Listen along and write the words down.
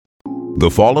The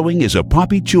following is a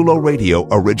Papi Chulo Radio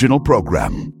original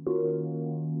program.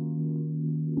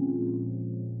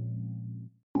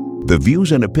 The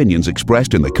views and opinions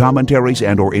expressed in the commentaries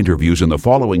and or interviews in the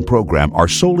following program are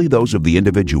solely those of the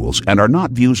individuals and are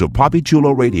not views of Papi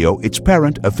Chulo Radio, its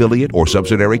parent, affiliate, or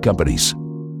subsidiary companies.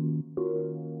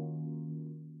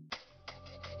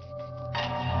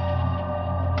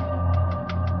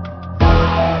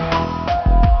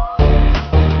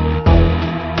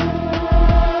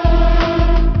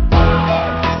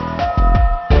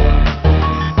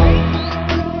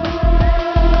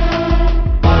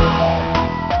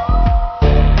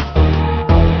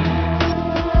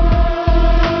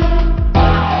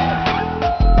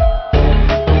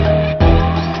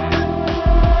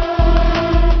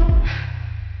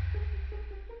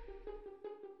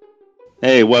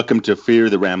 Hey, welcome to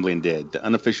Fear the Rambling Dead, the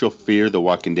unofficial Fear the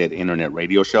Walking Dead internet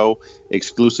radio show,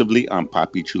 exclusively on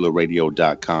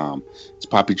PapiChuloRadio.com. It's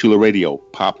Papi Chulo Radio,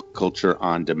 pop culture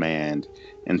on demand.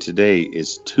 And today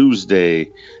is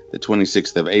Tuesday, the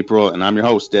 26th of April, and I'm your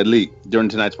host, Dead Lee. During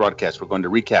tonight's broadcast, we're going to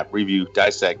recap, review,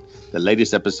 dissect the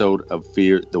latest episode of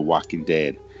Fear the Walking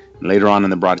Dead. And later on in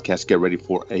the broadcast, get ready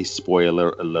for a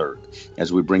spoiler alert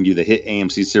as we bring you the hit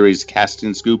AMC series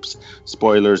casting scoops,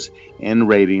 spoilers, and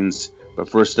ratings. But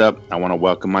first up, I want to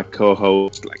welcome my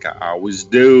co-host, like I always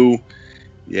do.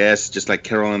 Yes, just like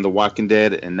Carol in The Walking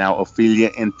Dead, and now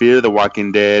Ophelia in Fear the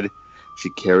Walking Dead. She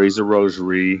carries a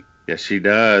rosary. Yes, she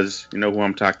does. You know who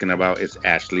I'm talking about? It's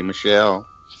Ashley Michelle.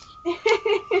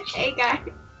 Hey, guys.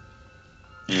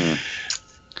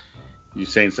 You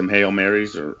saying some Hail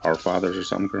Marys or Our Fathers or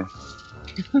something, girl?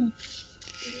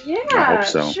 Yeah, I hope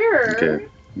so. Sure.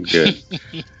 Good.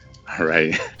 All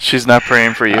right. She's not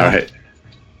praying for you. All right.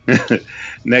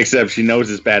 Next up, she knows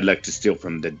it's bad luck to steal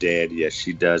from the dead. Yes,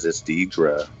 she does. It's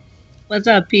Deidre. What's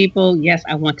up, people? Yes,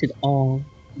 I want it all.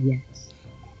 Yes.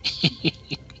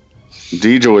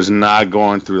 Deidre was not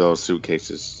going through those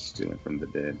suitcases stealing from the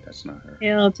dead. That's not her.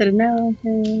 Hell to the no.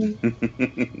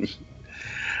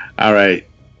 All right.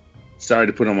 Sorry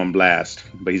to put him on blast,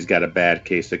 but he's got a bad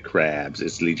case of crabs.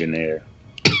 It's Legionnaire.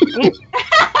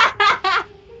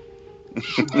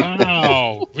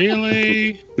 Wow,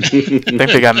 really? I think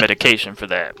they got medication for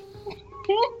that.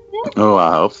 Oh,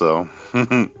 I hope so.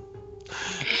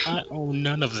 I own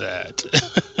none of that.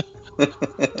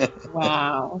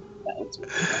 Wow.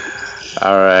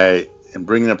 All right. And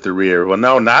bringing up the rear. Well,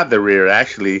 no, not the rear.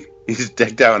 Actually, he's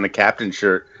decked out in a captain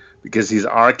shirt because he's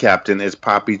our captain. Is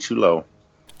Papi Chulo.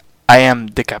 I am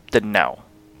the captain now.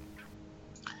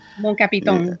 Bon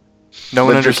Capitan. Yeah. No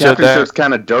one But your understood captain that. shirt's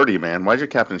kind of dirty, man. Why's your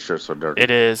captain shirt so dirty? It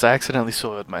is. I accidentally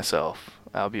soiled myself.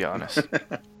 I'll be honest.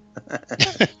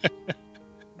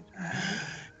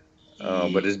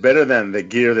 But it's better than the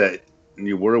gear that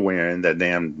you were wearing, that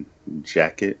damn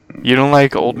jacket. You don't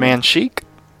like old man chic?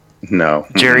 No.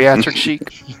 Geriatric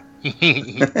chic?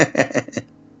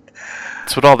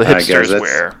 That's what all the All right, hipsters guys,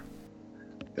 wear.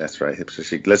 That's right, hipster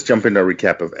chic. Let's jump into a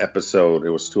recap of episode. It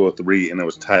was 203, and it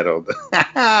was titled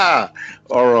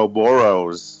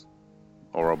Ouroboros.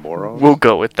 Ouroboros? We'll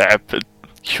go with that, but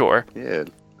sure. Yeah.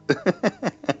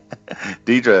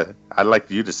 Deidre, I'd like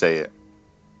you to say it.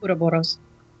 Ouroboros.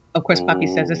 Of course,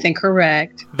 Papi says it's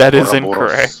incorrect. That is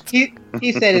Ouroboros. incorrect.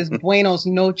 He said it's Buenos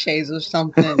Noches or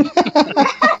something.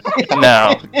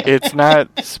 No, it's not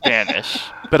Spanish.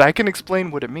 But I can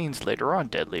explain what it means later on,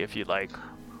 Deadly, if you like.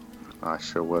 I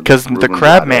sure would. Because the Ruben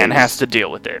crab Blades. man has to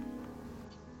deal with it.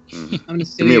 Mhm. I'm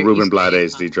Give me a Ruben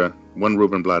Blades, Deidre. One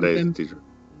Ruben Blades, Ruben- Deidre.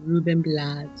 Ruben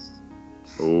Blades.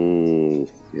 Oh,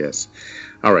 yes.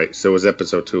 All right, so it was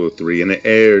episode 203, and it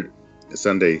aired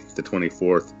Sunday, the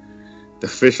 24th. The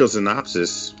official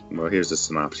synopsis, well, here's the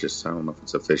synopsis. I don't know if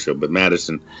it's official, but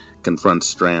Madison confronts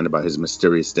Strand about his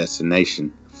mysterious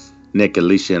destination. Nick,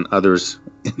 Alicia, and others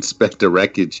inspect the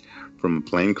wreckage from a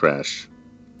plane crash.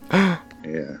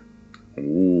 Yeah.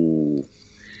 Ooh.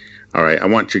 All right, I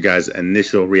want you guys'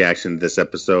 initial reaction to this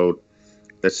episode.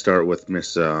 Let's start with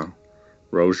Miss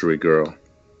Rosary Girl.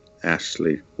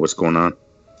 Ashley, what's going on?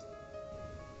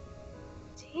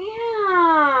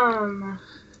 Damn.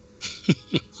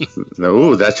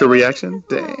 Ooh, that's your reaction?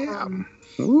 Damn.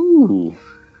 Ooh.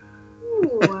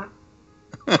 Ooh.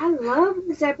 I love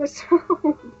this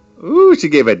episode. Ooh, she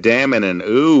gave a damn and an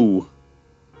ooh.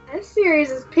 This series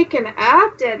is picking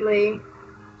up, Deadly.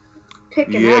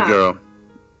 Picking Yeah, up. girl.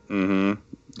 Mm-hmm.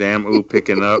 Damn ooh,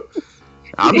 picking up.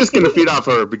 I'm just going to feed off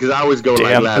her because I always go like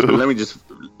Damn last. But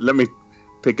ooh. let me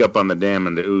pick up on the damn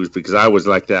and the oohs because I was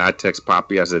like that. I text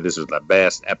Poppy. I said this was the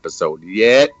best episode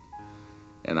yet.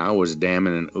 And I was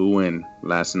damning and oohing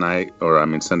last night,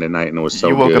 Sunday night, and it was so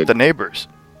you woke good. up the neighbors.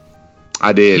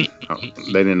 I did. They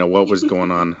didn't know what was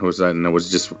going on. I was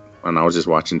just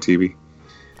watching TV.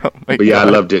 Oh my But yeah, God.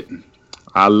 I loved it.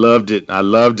 I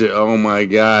loved it. Oh my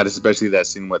God! Especially that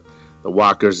scene with the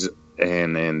walkers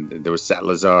and there was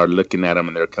Salazar looking at them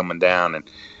and they're coming down and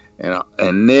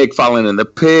Nick falling in the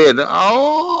pit.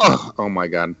 Oh my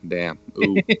God! Damn.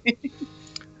 Ooh.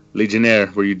 Legionnaire,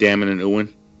 were you damning and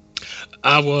oohing?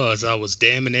 I was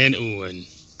damning and oohing.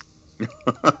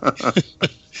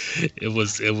 It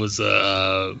was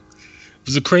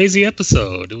a crazy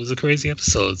episode.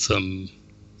 Some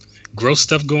gross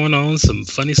stuff going on, some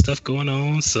funny stuff going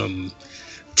on, some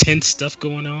tense stuff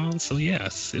going on. So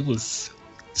yes, it was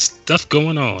stuff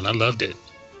going on. I loved it.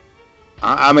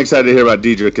 I'm excited to hear about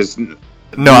Deidre because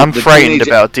No, I'm frightened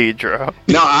about Deidre.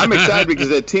 No, I'm excited because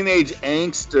the teenage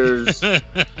angsters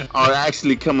are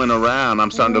actually coming around.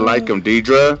 I'm starting to like them.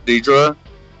 Deidre.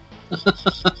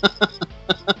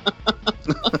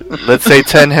 Let's say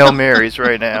 10 Hail Marys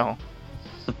right now.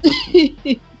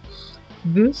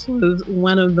 This was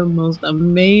one of the most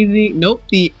amazing,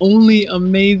 the only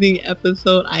amazing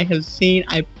episode I have seen.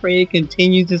 I pray it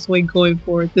continues this way going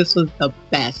forward. This was the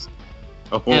best.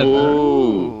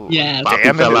 Oh, yes. Poppy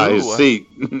Damn it, fell out his ooh. seat.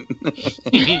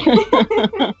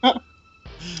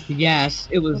 Yes,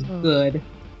 it was good.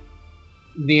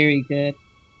 Very good.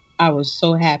 I was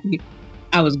so happy.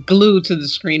 I was glued to the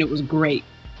screen. It was great.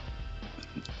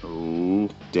 Oh,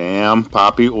 damn,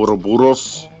 Poppy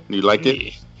Ouroboros. You like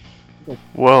it?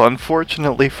 Well,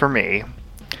 unfortunately for me,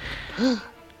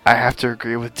 I have to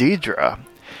agree with Deidre.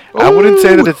 I wouldn't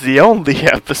say that it's the only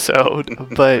episode,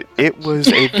 but it was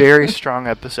a very strong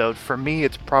episode. For me,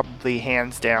 it's probably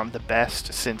hands down the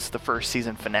best since the first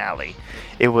season finale.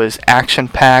 It was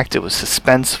action-packed, it was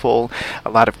suspenseful, a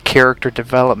lot of character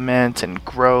development and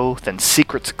growth and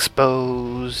secrets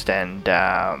exposed, and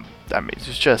it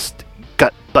was just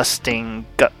gut-busting,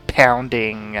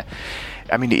 gut-pounding.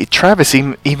 I mean, Travis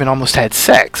even almost had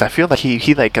sex. I feel like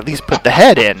he like at least put the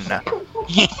head in.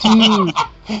 No,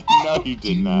 you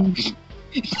did not.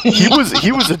 He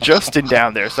was adjusting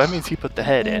down there, so that means he put the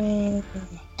head in.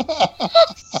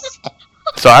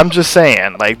 So I'm just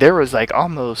saying, like there was like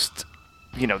almost,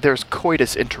 there's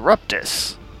coitus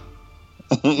interruptus.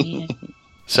 Yeah.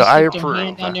 So He I stuck their hand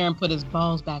approve. down there and put his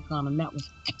balls back on him. That was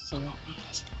excellent.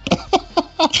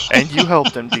 And you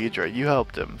helped him, Deidre. You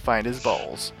helped him find his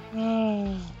balls.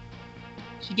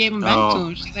 She gave him back to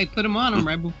him. She like put him on him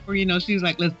right before she was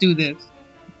like, "Let's do this."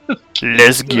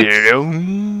 Let's get it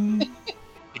on.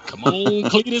 Come on,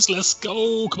 Cletus, let's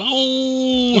go. Come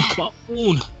on. Come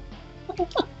on.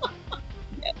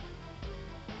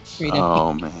 Straight up.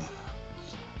 Oh man!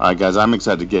 All right, guys, I'm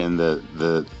excited to get in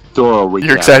the thorough recap.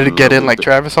 You're excited to get in like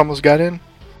Travis almost got in?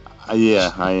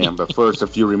 Yeah, I am. But first, a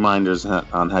few reminders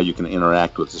on how you can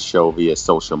interact with the show via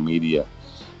social media.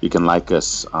 You can like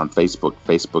us on Facebook,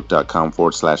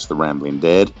 facebook.com/The Rambling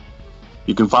Dead.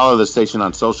 You can follow the station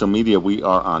on social media. We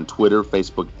are on Twitter,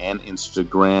 Facebook, and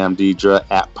Instagram, Deidre,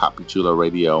 at Poppy Chulo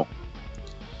Radio.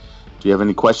 Do you have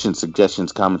any questions,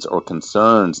 suggestions, comments, or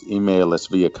concerns? Email us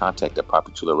via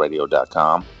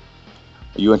contact@poppychuloradio.com.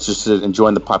 Are you interested in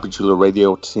joining the Poppy Chulo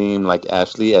Radio team like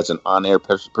Ashley as an on-air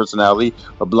personality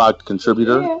or blog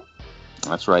contributor? Yeah.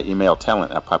 That's right. Email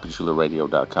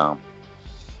talent@poppychuloradio.com.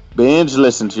 Binge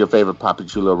listen to your favorite Poppy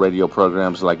Chulo Radio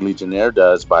programs like Legionnaire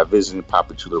does by visiting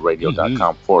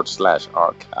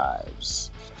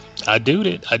poppychuloradio.com/archives. I do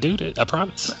it. I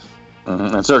promise.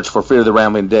 And search for Fear the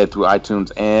Rambling Dead through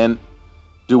iTunes and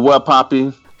do what,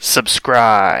 Poppy?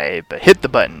 Subscribe. Hit the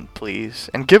button, please.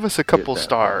 And give us a couple that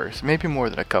stars. Maybe more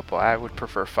than a couple. I would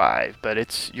prefer 5, but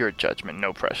it's your judgment.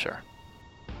 No pressure.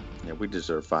 Yeah, we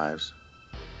deserve 5s.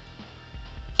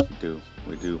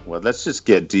 We do. Well, let's just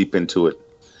get deep into it.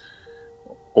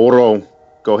 Oro,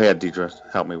 go ahead, Deidre.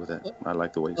 Help me with that. I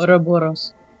like the way you say it.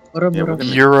 Ouroboros.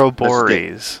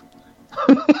 Ouroboros.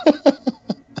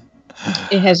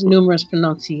 It has numerous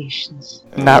pronunciations.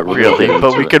 Not We'll really, get but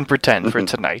into we it. can pretend for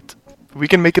tonight. We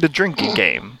can make it a drinking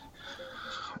game.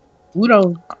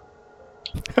 Udo.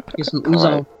 Get some All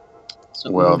ouzo. right.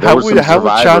 Some Well, ouzo. there How were would- some how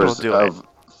would Chado survivors do it? of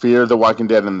Fear the Walking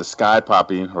Dead in the Sky,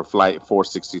 Poppy, or Flight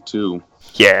 462.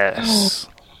 Yes.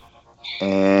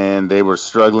 And they were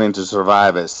struggling to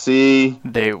survive at sea.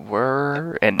 They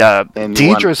were. And And you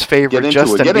want- Deidre's favorite, Get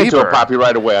Justin into it, Bieber. Poppy,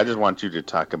 right away. I just want you to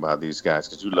talk about these guys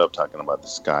because you love talking about the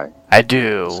sky. I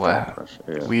do. Sky Crusher,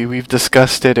 yeah. We've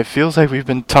discussed it. It feels like we've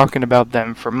been talking about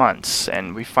them for months,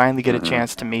 and we finally get a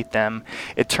chance to meet them.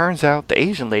 It turns out the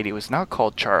Asian lady was not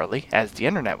called Charlie, as the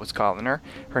internet was calling her.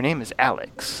 Her name is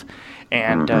Alex.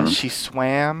 And she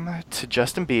swam to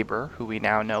Justin Bieber, who we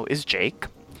now know is Jake.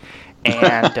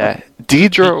 And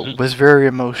Deidre was very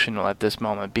emotional at this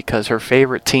moment because her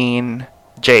favorite teen,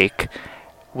 Jake,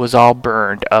 was all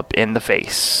burned up in the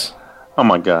face. Oh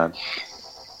my God.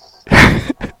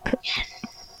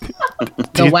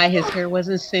 So why his hair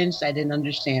wasn't singed, I didn't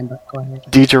understand, but go ahead.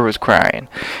 Deidre was crying.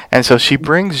 And so she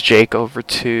brings Jake over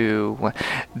to,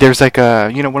 there's like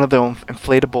a, one of the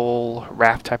inflatable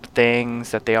raft type of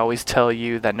things that they always tell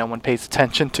you that no one pays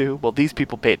attention to. Well, these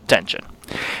people paid attention.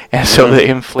 And so they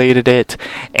inflated it,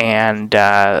 and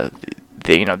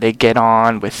they get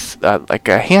on with like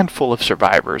a handful of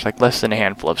survivors, like less than a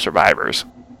handful of survivors.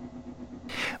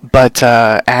 But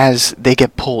as they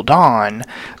get pulled on,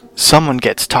 someone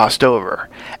gets tossed over,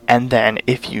 and then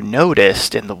if you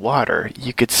noticed in the water,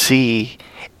 you could see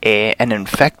an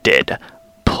infected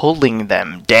pulling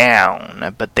them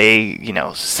down, but they,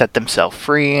 set themselves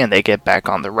free and they get back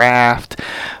on the raft.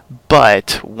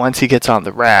 But once he gets on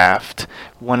the raft,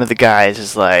 one of the guys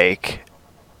is like,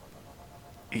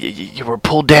 you were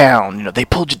pulled down, they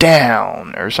pulled you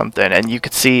down or something, and you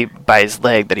could see by his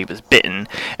leg that he was bitten,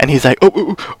 and he's like,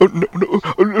 oh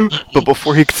no, but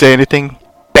before he could say anything,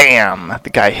 bam! The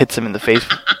guy hits him in the face,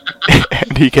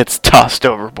 and he gets tossed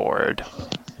overboard.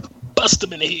 Bust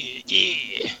him in the head,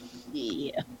 yeah.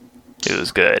 Yeah. It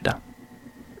was good.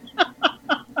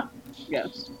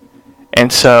 Yes.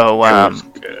 And so,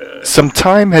 some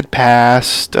time had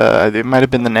passed. It might have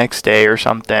been the next day or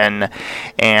something,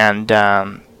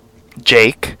 and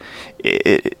Jake,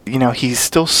 he's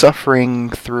still suffering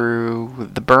through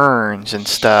the burns and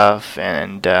stuff,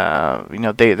 and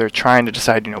they're trying to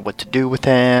decide what to do with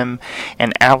him.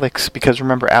 And Alex, because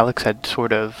remember Alex had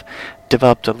sort of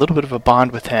developed a little bit of a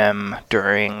bond with him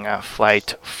during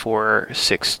Flight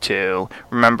 462.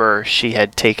 Remember, she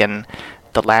had taken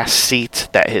the last seat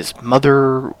that his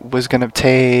mother was going to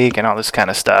take and all this kind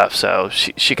of stuff, so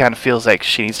she kind of feels like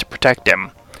she needs to protect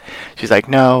him. She's like,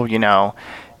 no,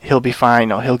 he'll be fine,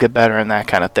 he'll get better and that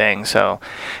kind of thing. So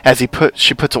as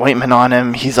she puts ointment on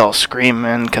him, he's all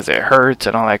screaming because it hurts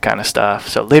and all that kind of stuff.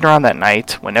 So later on that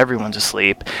night, when everyone's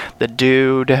asleep, the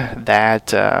dude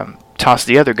that tossed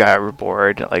the other guy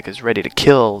overboard, is ready to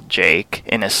kill Jake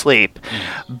in his sleep.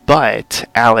 But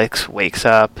Alex wakes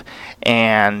up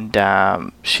and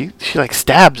she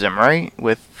stabs him, right?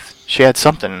 She had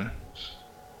something.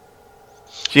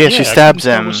 Yeah, she stabs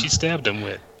him. What she stabbed him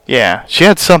with. Yeah, she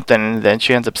had something, and then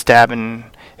she ends up stabbing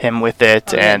him with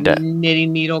it, and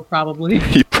knitting needle probably.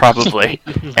 He probably,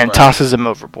 and tosses him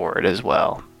overboard as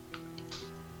well.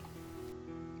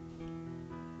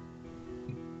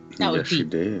 That was yes, she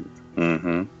did.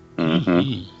 It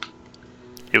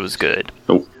was good.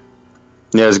 Oh.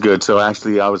 Yeah, it's good. So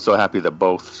actually, I was so happy that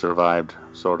both survived.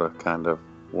 Sort of, kind of.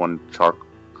 One shark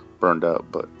burned up,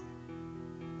 but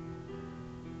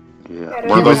yeah,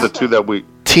 one of those the two that we.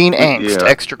 Teen Angst,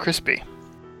 extra crispy.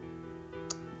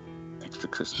 Extra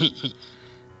crispy.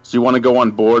 So you want to go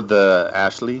on board the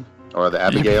Ashley or the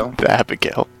Abigail? The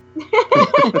Abigail.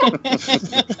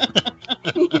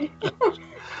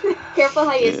 Careful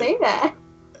how you say that.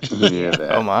 Yeah,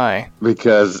 that. Oh my.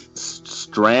 Because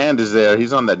Strand is there.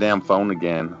 He's on that damn phone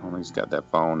again. Oh, he's got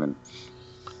that phone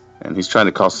and he's trying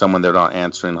to call someone. They're not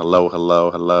answering. Hello,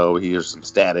 hello, hello. He hears some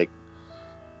static.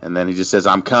 And then he just says,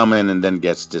 I'm coming, and then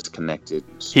gets disconnected.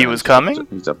 He was coming?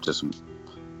 He's up to some...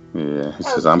 Yeah, he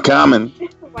says, I'm coming.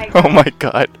 Oh my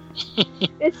God.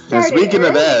 And speaking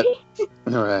of that,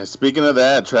 all right, speaking of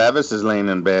that, Travis is laying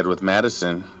in bed with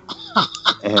Madison.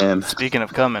 And speaking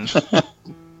of coming.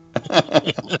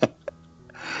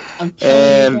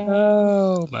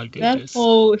 Oh my goodness. That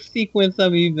whole sequence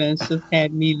of events just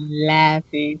had me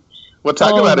laughing. Well,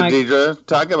 talk about it, Deidre.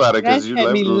 Talk about it, because you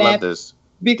love this.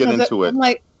 Because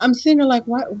I'm sitting there like,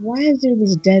 why is there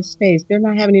this dead space? They're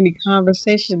not having any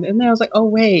conversation. And then I was like, oh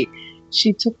wait,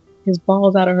 she took his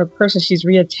balls out of her purse and she's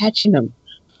reattaching them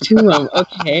to him.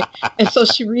 Okay. And so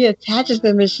she reattaches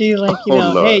them and she's like,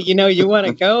 hey, you want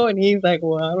to go? And he's like,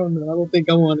 well, I don't know. I don't think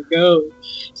I want to go.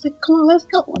 She's like, come on, let's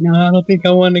go. No, I don't think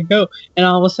I want to go. And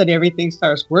all of a sudden everything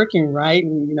starts working, right?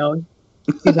 And,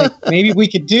 he's like, maybe we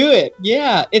could do it.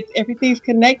 Yeah. Everything's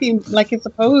connecting like it's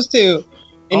supposed to.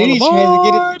 And then he tries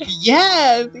to get it.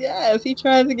 Yes. He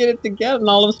tries to get it together, and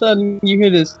all of a sudden you hear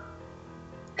this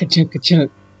ka-chunk,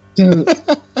 ka-chunk.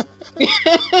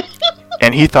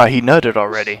 And he thought he nutted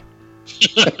already.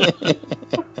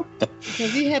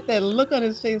 Because he had that look on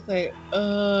his face like,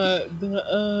 oh.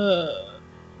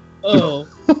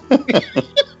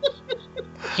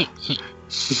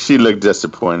 She looked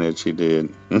disappointed. She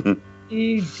did.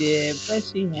 She did, but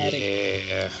she had it.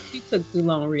 Yeah. She took too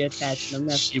long reattaching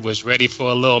them. She was ready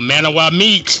for a little Manawa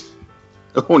meat.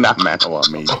 Oh, not Manawa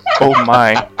meat. Oh,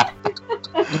 my.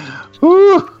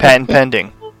 Patent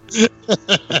pending.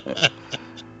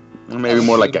 Maybe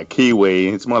more like a kiwi.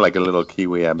 It's more like a little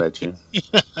kiwi, I bet you.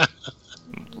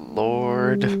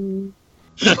 Lord. Well,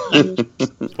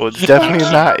 it's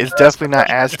definitely not. It's definitely not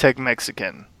Aztec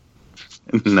Mexican.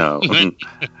 No.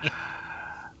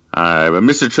 All right, but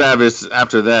Mr. Travis,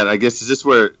 after that, I guess is this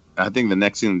where I think the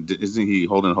next scene isn't he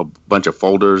holding a whole bunch of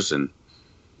folders and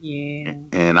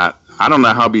I don't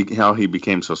know how he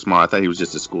became so smart. I thought he was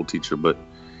just a school teacher, but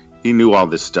he knew all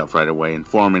this stuff right away,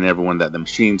 informing everyone that the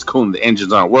machine's cooling, the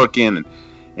engines aren't working,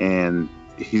 and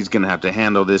he's gonna have to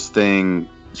handle this thing.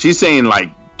 She's saying like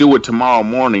do it tomorrow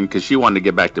morning because she wanted to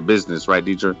get back to business, right,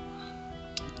 Deidre?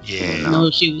 Yeah.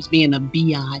 No, she was being a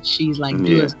biatch. She's like,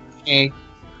 do it. Okay.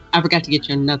 I forgot to get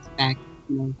your nuts back.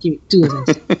 Do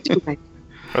it back.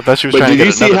 I thought she was but trying to did get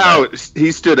you see how back.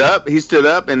 he stood up? He stood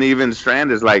up, and even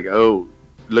Strand is like, "Oh,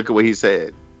 look at what he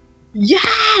said."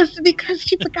 Yes, because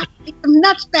she forgot to get them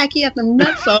nuts back. He had them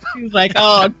nuts off. She was like,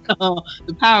 "Oh no,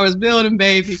 the power is building,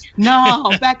 baby. No,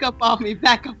 back up off me,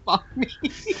 back up off me."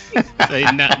 Say,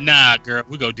 nah, girl,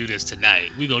 we're gonna do this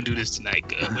tonight. We're gonna do this tonight,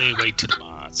 girl. We ain't wait till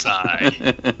tomorrow. Sorry.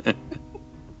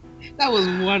 That was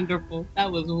wonderful. I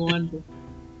loved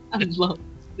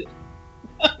it.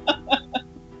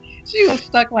 She was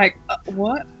stuck like,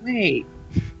 what? Wait.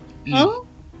 Huh?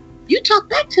 You talk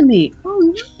back to me.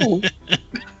 Oh, no.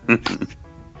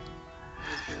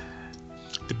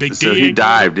 The big So he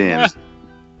dived in,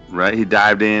 right? He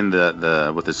dived in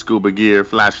the with the scuba gear,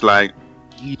 flashlight.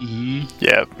 Mm-hmm.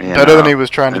 Yeah, And, better than he was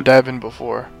trying to dive in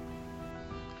before.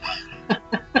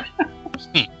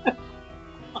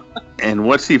 And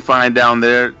what's he find down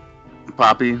there,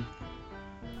 Poppy?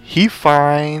 He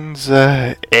finds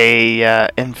a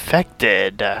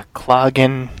infected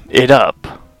clogging it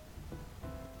up.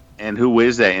 And who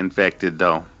is that infected,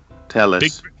 though? Tell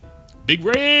us. Big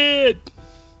Red.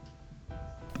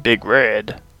 Big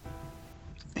Red.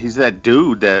 He's that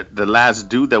dude, the last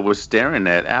dude that was staring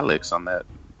at Alex on that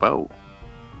boat.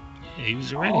 Yeah, he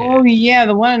was a redhead. Oh, yeah,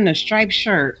 the one in the striped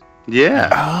shirt. Yeah.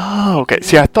 Oh, okay.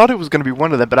 See, I thought it was going to be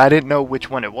one of them, but I didn't know which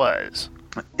one it was.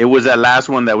 It was that last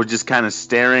one that was just kind of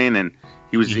staring, and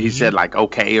he said like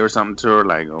okay or something to her,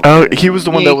 like okay. Oh, he was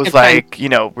the one Yeah, that he was kept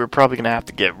trying- like, we're probably going to have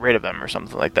to get rid of him or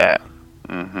something like that.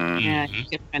 Mm-hmm. Yeah, he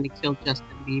kept trying to kill Justin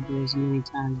Bieber as many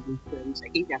times as he could. He's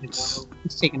like, he gotta go.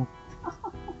 He's taking a...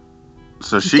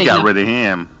 So she got rid of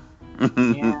him.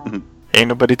 Yeah. Ain't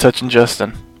nobody touching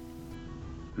Justin.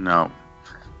 No.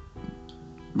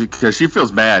 Because she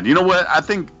feels bad. You know what? I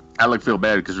think Alec feel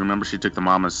bad because remember she took the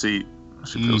mama's seat.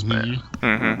 She feels bad.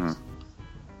 Mm-hmm.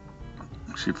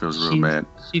 She feels real bad.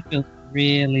 She feels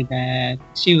really bad.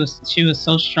 She was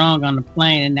so strong on the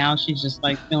plane, and now she's just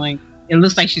like feeling. It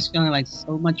looks like she's feeling like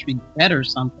so much regret or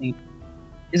something.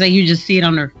 It's like you just see it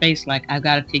on her face, like I've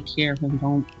got to take care of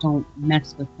him. Don't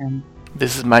mess with him.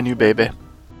 This is my new baby.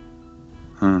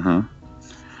 Mm-hmm.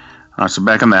 So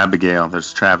back on the Abigail,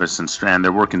 there's Travis and Strand.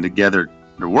 They're working together.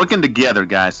 They're working together,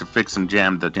 guys, to fix some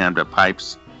jammed up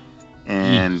pipes.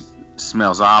 And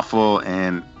smells awful.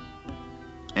 And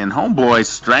homeboy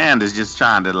Strand is just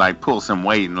trying to like pull some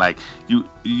weight and like you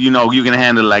know you can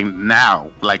handle it like now,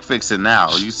 like fix it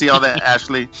now. You see all that,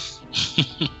 Ashley?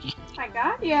 My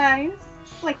God, yeah, he was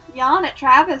like yelling at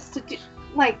Travis to do,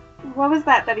 like, what was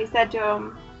that he said to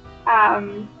him?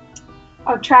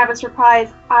 Travis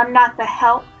replies, "I'm not the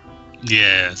help."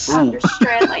 Yes. After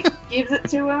Strand like gives it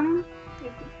to him,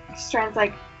 Strand's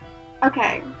like,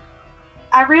 "Okay,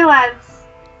 I realize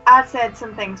I said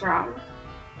some things wrong.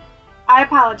 I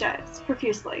apologize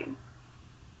profusely.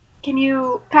 Can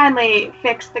you kindly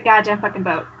fix the goddamn fucking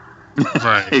boat?"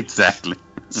 Right. Exactly.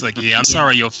 It's like, yeah, I'm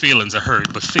sorry your feelings are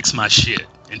hurt, but fix my shit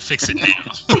and fix it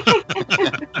now.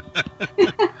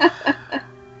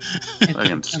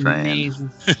 Fucking Strand.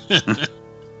 Amazing.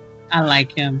 I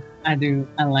like him. I do.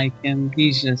 I like him.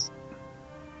 He's just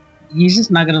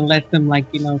not gonna let them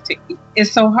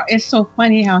it's so hard. It's so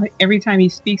funny how every time he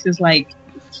speaks is like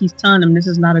he's telling them this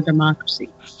is not a democracy.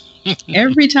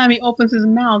 Every time he opens his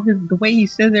mouth, the way he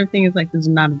says everything is like this is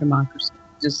not a democracy.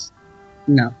 Just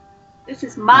no. This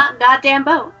is my goddamn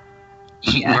boat.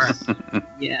 Yes.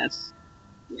 Yes.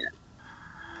 Yeah.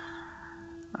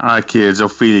 All right, kids.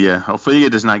 Ophelia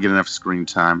does not get enough screen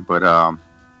time, but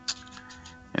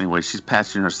anyway, she's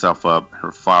patching herself up.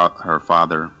 Her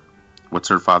father. What's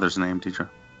her father's name, teacher?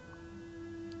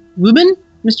 Ruben?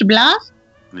 Mr. Blas?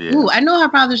 Yeah. Ooh, I know her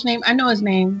father's name. I know his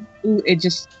name. Ooh, it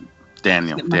just...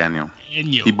 Daniel.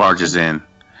 He He barges in.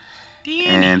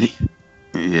 And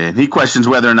he questions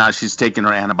whether or not she's taking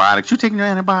her antibiotics. You taking your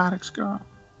antibiotics, girl?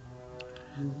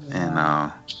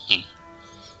 Yeah.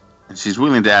 And she's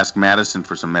willing to ask Madison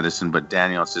for some medicine, but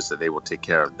Daniel insists that they will take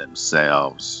care of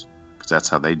themselves because that's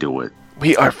how they do it.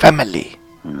 We are family.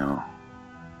 You know.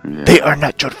 Yeah. They are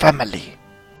not your family.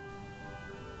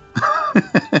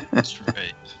 That's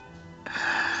right.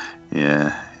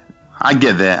 Yeah. I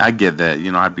get that.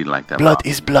 You know, I'd be like that. Blood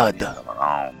is blood.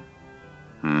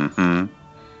 Mm-hmm.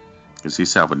 Because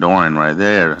he's Salvadoran right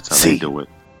there. That's how they do it.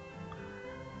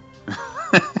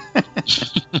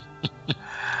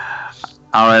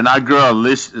 All right, our girl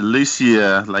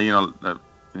Alicia, like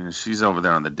she's over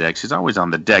there on the deck. She's always on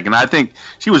the deck, and I think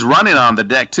she was running on the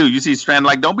deck too. You see Strand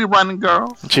like, "Don't be running,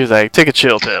 girl." She was like, "Take a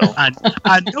chill pill." I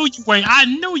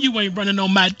know you ain't running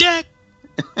on my deck.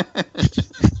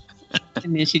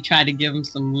 And then she tried to give him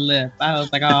some lip. I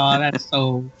was like, "Oh, that's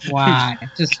so why?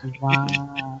 Just why?"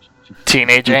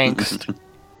 Teenage angst.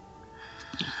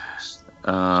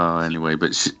 Anyway,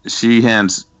 but she's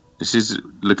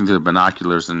looking through the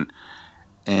binoculars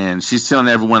and she's telling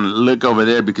everyone to look over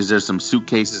there because there's some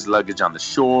suitcases, luggage on the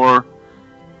shore,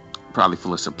 probably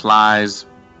full of supplies.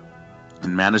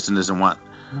 And Madison doesn't want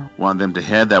them to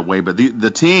head that way. But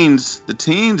the teens,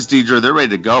 Deidre, they're ready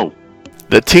to go.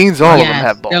 The teens, all of them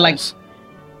have balls. They're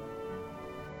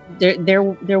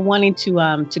like, they're wanting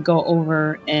to go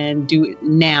over and do it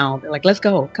now. They're like, let's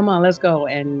go, come on, let's go.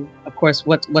 And of course,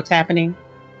 what's happening?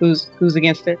 Who's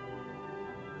against it?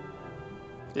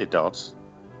 The adults.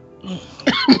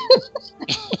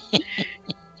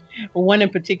 One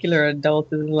in particular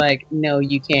adult is like, no,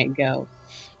 you can't go.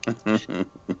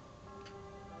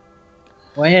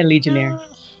 Go ahead, Legionnaire.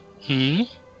 Go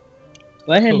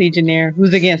ahead, Legionnaire.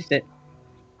 Who's against it?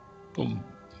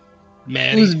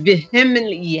 Maddie. Who's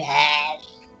vehemently yes?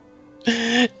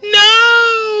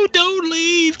 No, don't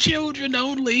leave, children.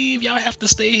 Don't leave. Y'all have to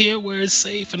stay here where it's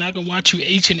safe, and I can watch you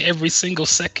each and every single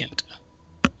second.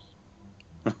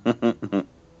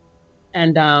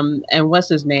 And what's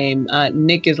his name?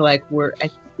 Nick is like,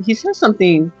 he says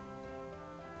something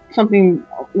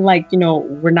like,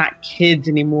 we're not kids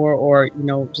anymore, or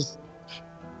just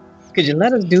could you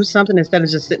let us do something instead of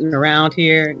just sitting around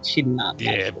here? And she's not.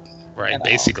 Yeah, right.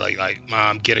 Basically, like,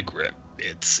 Mom, get a grip.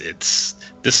 It's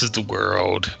this is the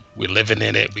world. We're living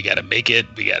in it. We got to make it.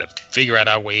 We got to figure out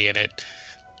our way in it.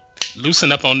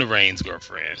 Loosen up on the reins,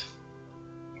 girlfriend.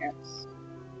 Yes.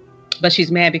 But she's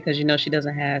mad because she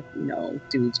doesn't have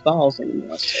dude's balls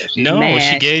anymore. So she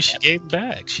gave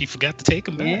back. She forgot to take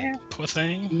them back. Yeah. Poor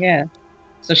thing. Yeah.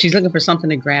 So she's looking for something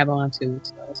to grab onto.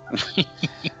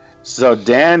 So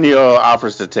Daniel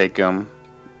offers to take him,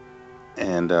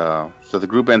 and so the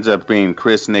group ends up being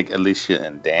Chris, Nick, Alicia,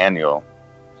 and Daniel.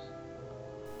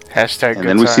 Hashtag. And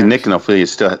then we see Nick and Ophelia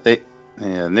still.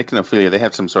 Nick and Ophelia, they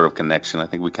have some sort of connection. I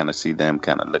think we kind of see them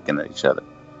kind of looking at each other.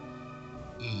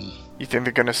 You think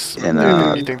they're gonna?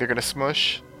 You think they're gonna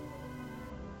smush?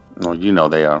 No,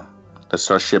 they are. Let's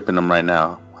start shipping them right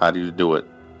now. How do you do it?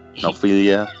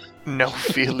 Ophelia.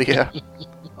 Ophelia.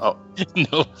 Oh.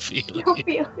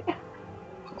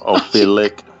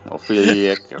 Ophelia.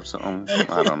 Ophelic or something.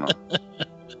 I don't know.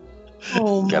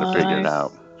 Oh, gotta figure it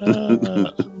out.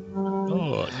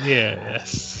 Oh,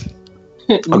 yes.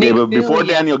 Okay, but before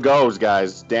Daniel goes,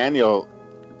 guys, Daniel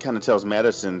kind of tells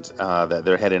Madison that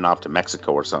they're heading off to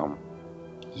Mexico or something.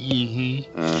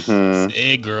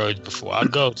 Hey, girl, before I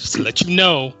go, just to let you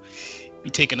know,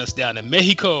 you're taking us down to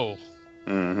Mexico.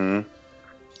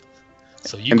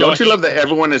 So and don't you love that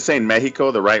everyone is saying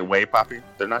Mexico the right way, Poppy?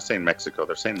 They're not saying Mexico.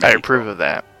 They're saying Mexico. I approve of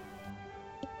that.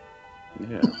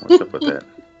 Yeah, what's up with that?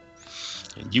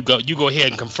 And you go ahead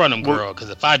and confront them, girl,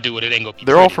 because if I do it, it ain't gonna be.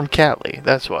 They're all from Cali,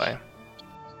 that's why.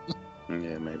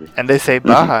 Yeah, maybe. And they say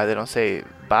Baja, they don't say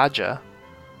Baja.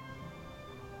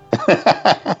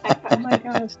 Oh my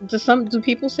gosh! Do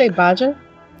people say Baja?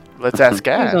 Let's ask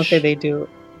Ash. I don't say they do.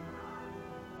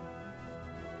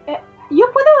 Yo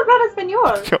puedo hablar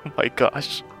español. Oh my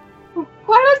gosh.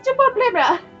 ¿Cuál es tu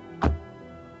problema?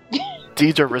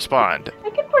 Deidre, respond. I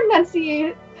can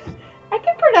pronunciate.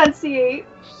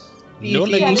 No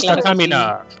le gusta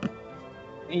caminar.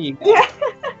 There you go.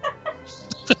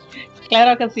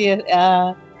 Claro que sí.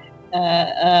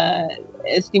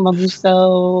 Estima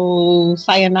gusto,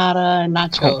 sayonara,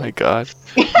 nacho. Oh my god.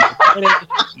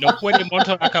 No puede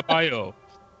montar a caballo.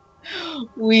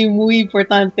 Muy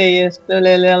importante esto.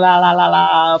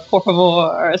 La, por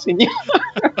favor, señor.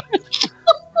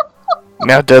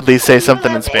 Now Dudley say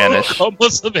something in Spanish. ¿Cómo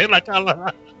se ve la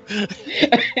cara?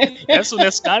 Es un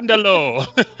escándalo.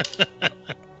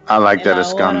 I like that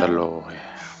escándalo.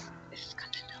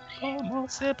 ¿Cómo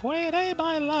se puede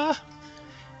bailar?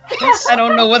 I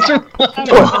don't know what's wrong.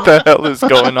 What the hell is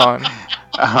going on?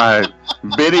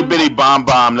 Bitty bitty bomb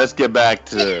bomb. Let's get back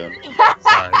to.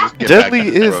 Deadly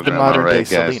is the modern day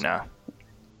Selena.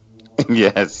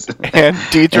 Yes. And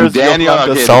Deidre's Daniel,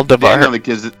 Yolanda okay, Saldivar. Daniel, the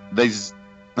kids,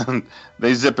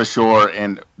 they zip ashore,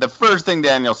 and the first thing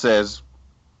Daniel says,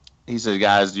 he says,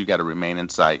 "Guys, you got to remain in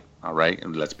sight, all right?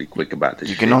 And let's be quick about this.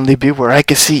 You can only be where I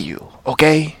can see you,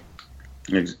 okay?"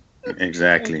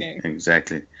 Exactly,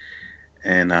 exactly.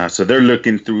 And so they're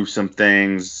looking through some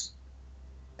things.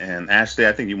 And Ashley,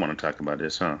 I think you want to talk about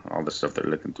this, huh? All the stuff they're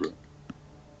looking through,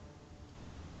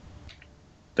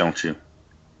 don't you?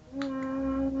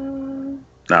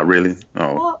 Not really.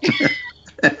 Oh.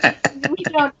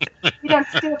 Well, we don't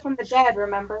steal from the dead,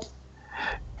 remember?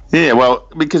 Yeah, well,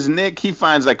 because Nick, he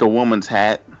finds like a woman's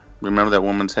hat. Remember that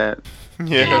woman's hat?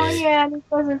 Yeah. Oh yeah, and he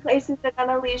goes and places it on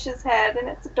Alicia's head, and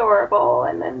it's adorable.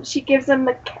 And then she gives him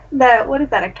the what is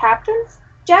that? A captain's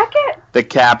jacket? The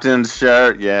captain's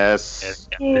shirt, yes.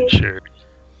 Captain shirt.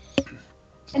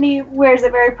 And he wears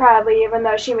it very proudly, even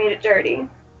though she made it dirty.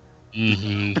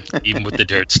 Even with the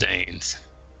dirt stains.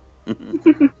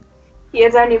 He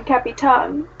is our new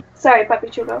Capitan. Sorry,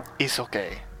 Papi Chulo. It's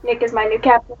okay. Nick is my new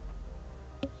captain.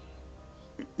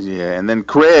 Yeah, and then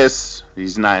Chris,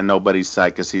 he's not in nobody's sight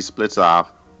because he splits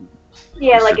off.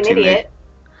 Yeah, like an idiot.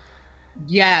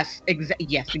 Yes, exactly.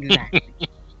 Yeah.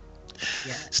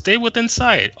 Stay within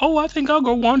sight. Oh, I think I'll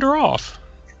go wander off.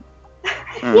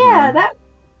 Yeah, that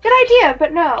good idea,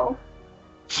 but no.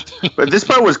 But this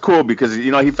part was cool because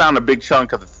he found a big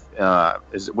chunk of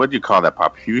what do you call that,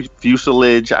 Pop?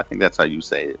 Fuselage? I think that's how you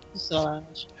say it.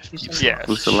 Fuselage. Yes.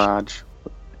 Fuselage.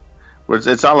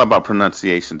 It's all about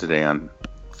pronunciation today on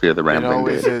Fear the Rambling It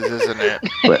always Dead. is, isn't it?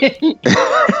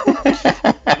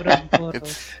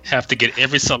 It's have to get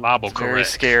every syllable Very correct.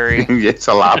 scary. It's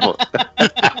a syllable.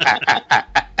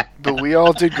 But we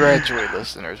all did graduate,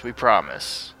 listeners. We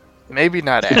promise. Maybe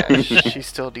not Ash. She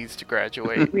still needs to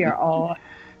graduate. We are all.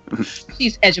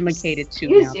 She's educated too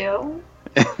You now. do.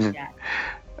 Yeah.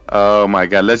 Oh my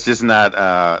God! Let's just not.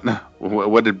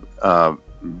 What did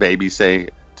Baby say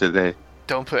today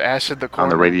Don't put Ash in the corner. on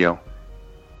the radio?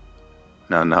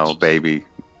 No, Baby.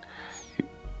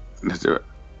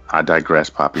 I digress,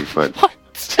 Poppy. But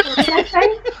What's that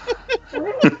say?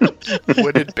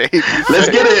 What did Baby say? let's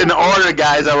get it in order,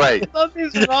 guys. All right.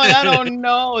 Something's wrong. I don't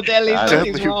know. Deadly,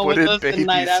 something's Deadly, wrong what with did us Baby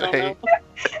tonight. I don't say? know.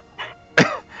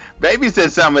 Baby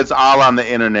said something. It's all on the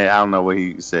internet. I don't know what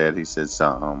he said. He said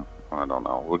something. I don't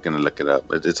know. We're gonna look it up.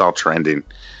 It's all trending.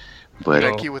 But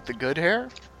Becky with the good hair?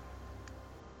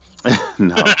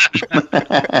 no.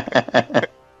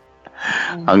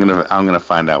 I'm gonna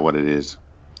find out what it is.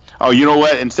 Oh, you know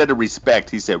what? Instead of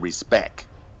respect, he said respect.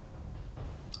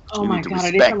 Oh You my need to God! Are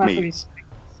they respect talking about me. the respect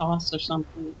sauce or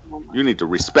something? Oh my You need to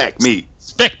respect me.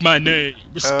 Respect my name.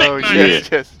 Respect Oh, my yes, name.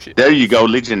 yes, yes. There you go.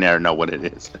 Legionnaire know what it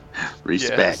is.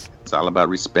 Respect. Yes. It's all about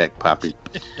respect, Poppy.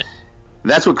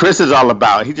 That's what Chris is all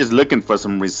about. He's just looking for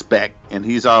some respect, and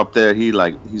he's up there.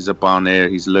 He's up on there.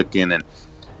 He's looking, and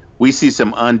we see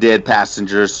some undead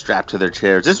passengers strapped to their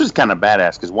chairs. This was kind of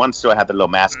badass because one still had the little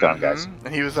mask on, guys. Mhm.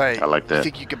 And he was like, I like that. You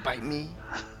think you could bite me?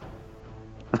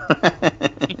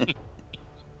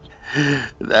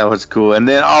 That was cool. And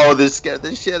then, this scared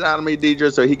the shit out of me,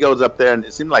 Deidre. So he goes up there, and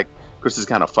it seemed like Chris is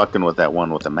kind of fucking with that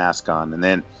one with the mask on. And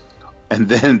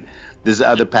then this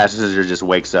other passenger just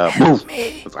wakes up. Poof,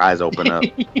 his eyes open up.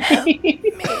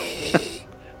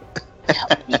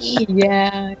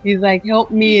 Yeah, he's like,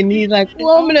 help me, and he's like,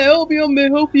 well, I'm gonna help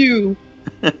you.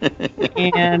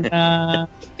 And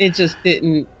it just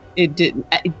didn't.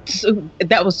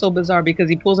 That was so bizarre because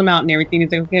he pulls him out and everything.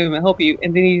 He's like, okay, I'm gonna help you,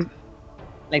 and then he's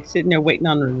like sitting there waiting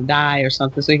on him to die or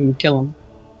something so he can kill him.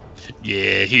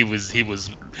 Yeah, he was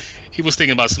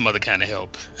thinking about some other kind of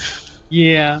help.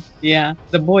 Yeah.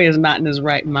 The boy is not in his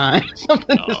right mind.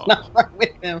 Something is No. not right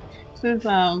with him.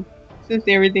 Since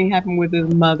everything happened with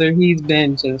his mother, he's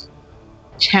been just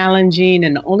challenging,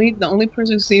 and the only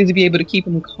person who seems to be able to keep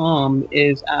him calm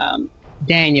is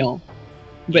Daniel.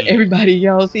 But everybody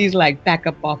else, he's like, back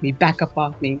up off me.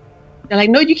 They're like,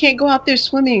 no, you can't go out there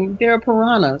swimming. There are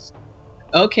piranhas.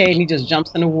 Okay, and he just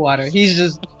jumps in the water. He's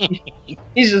just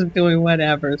doing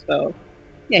whatever. So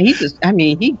yeah,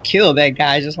 he killed that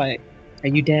guy. Just like, are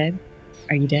you dead?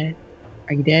 Are you dead?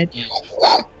 You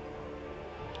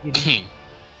know?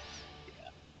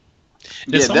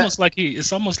 It's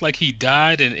almost like he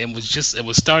died and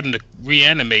was starting to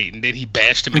reanimate, and then he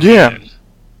bashed him again.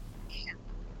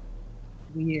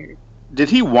 Weird. Did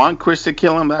he want Chris to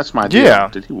kill him? That's my deal. Yeah.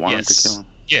 Did he want him to kill him?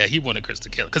 Yeah, he wanted Chris to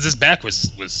kill him because his back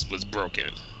was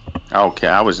broken. Okay,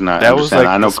 I was not. That was understanding.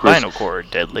 like I know the Chris. spinal cord,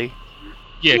 Deadly.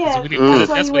 Yeah, Yeah, because that's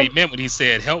why that's he what he would- meant when he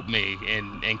said "help me,"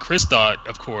 and Chris thought,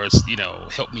 of course,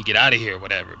 help me get out of here, or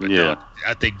whatever. But Yeah. no,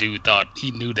 I think dude thought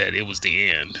he knew that it was the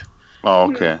end.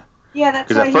 Oh, okay. Yeah, that's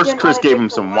Because why at he first didn't Chris wanna gave drink him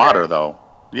the some water, though.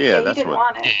 Yeah, he that's didn't what.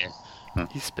 want it. Yeah.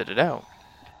 He spit it out.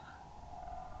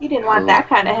 He didn't want that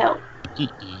kind of help.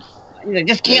 Mm-mm. He's like,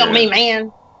 just kill me,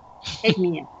 man. Take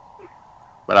me in.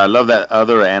 But I love that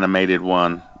other animated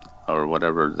one, or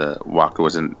whatever. The Walker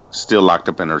was still locked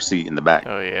up in her seat in the back.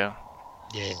 Oh yeah.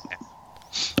 Yeah.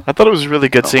 I thought it was a really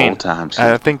good The scene. whole time.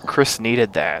 I think Chris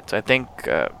needed that. I think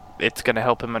it's going to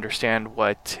help him understand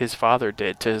what his father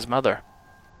did to his mother.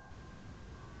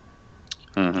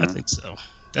 Mhm. I think so.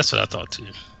 That's what I thought too.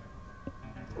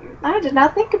 I did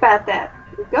not think about that.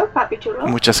 Go, Papi Chulo.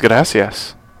 Muchas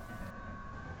gracias.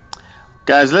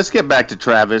 Guys, let's get back to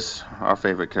Travis, our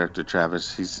favorite character,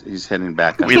 Travis. He's heading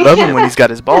back. We love him when he's got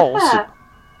his balls.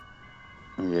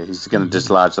 Yeah, he's going to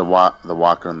dislodge the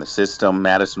Walker in the system.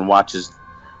 Madison watches,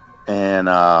 and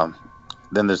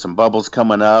then there's some bubbles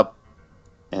coming up,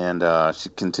 and she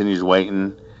continues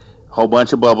waiting. A whole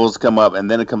bunch of bubbles come up, and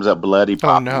then it comes up bloody Oh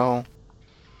Poppy. no.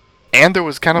 And there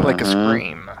was kind of like a Mhm.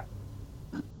 scream.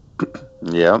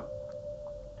 Yep.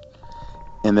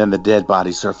 And then the dead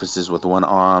body surfaces with one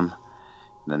arm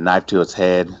and a knife to its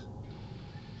head.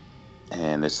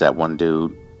 And it's that one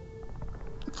dude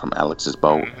from Alex's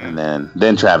boat. And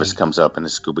then Travis comes up in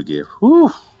his scuba gear.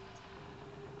 Whew.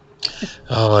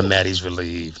 Oh, and Maddie's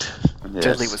relieved. Yes.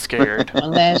 Dudley was scared.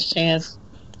 One last chance.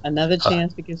 Another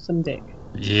chance to get some dick.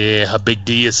 Yeah, her big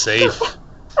D is safe.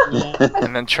 Yeah.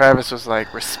 And then Travis was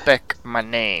like, respect my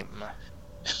name.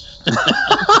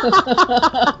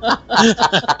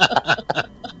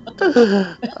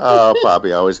 Oh,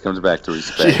 Poppy always comes back to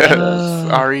respect.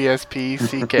 Yes.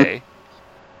 R-E-S-P-C-K.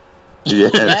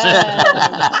 Yes.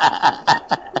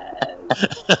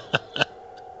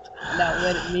 Not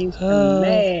what it means to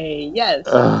me. Yes.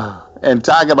 And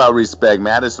talk about respect.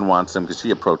 Madison wants him because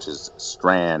she approaches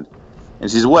Strand. And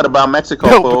she's, what about Mexico,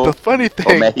 No, fool? but the funny Or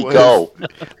thing Mexico. was,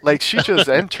 like, she just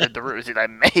entered the room. She's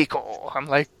like, Mexico. I'm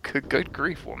like, good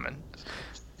grief, woman.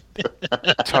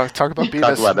 Talk about being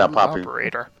Talk a about that, smooth Poppy.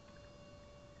 operator.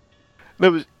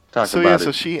 No, but- Talk so about yeah, it.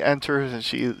 so she enters and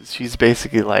she's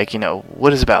basically like,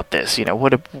 what is about this?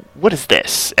 What is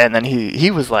this? And then he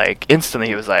was like, instantly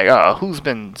he was like, oh, who's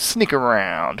been sneaking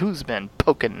around? Who's been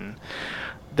poking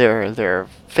their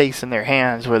face in their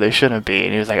hands where they shouldn't be?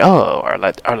 And he was like, oh,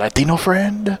 our Latino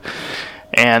friend.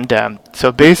 And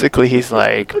so basically he's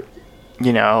like,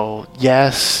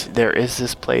 yes, there is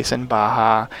this place in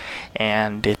Baja,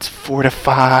 and it's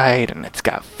fortified, and it's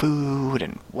got food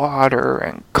and water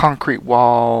and concrete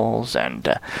walls, and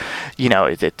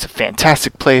it's a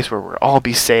fantastic place where we'll all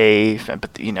be safe.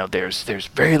 But there's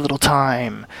very little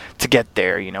time to get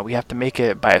there. We have to make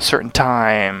it by a certain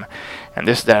time, and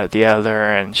this, that, or the other.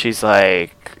 And she's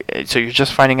like, so you're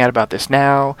just finding out about this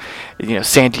now?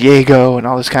 San Diego and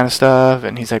all this kind of stuff.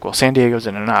 And he's like, well, San Diego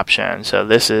isn't an option, so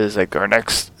this is like our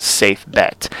next safe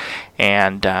bet.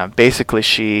 And basically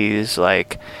she's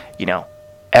like,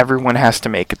 everyone has to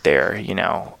make it there.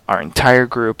 Our entire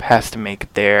group has to make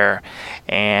it there.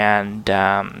 And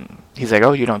he's like,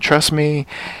 oh, you don't trust me?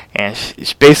 And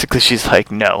she's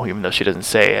like, no, even though she doesn't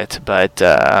say it. But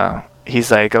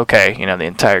he's like, okay, the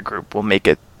entire group will make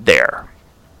it there.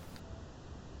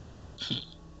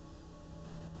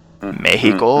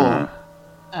 Mexico.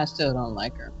 I still don't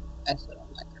like her.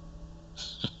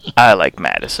 I like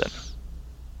Madison.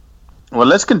 Well,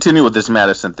 let's continue with this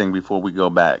Madison thing before we go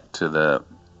back to the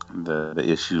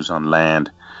issues on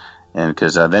land, and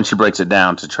because then she breaks it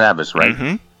down to Travis, right?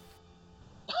 Mm-hmm.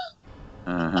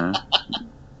 Mm-hmm.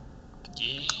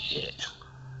 Yeah.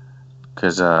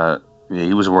 Because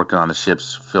he was working on the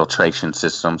ship's filtration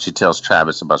system. She tells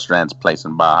Travis about Strand's place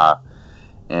in Baja,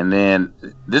 and then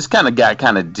this kind of got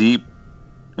kind of deep.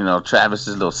 Travis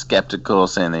is a little skeptical,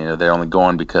 saying they're only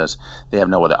going because they have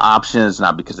no other options,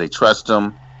 not because they trust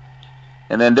him.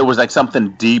 And then there was like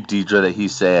something deep, Deidre, that he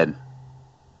said.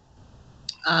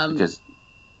 Because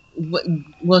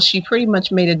Well, she pretty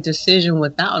much made a decision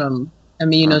without him. I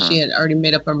mean, she had already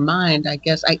made up her mind, I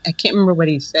guess. I can't remember what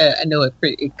he said. I know it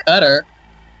cut her.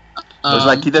 it was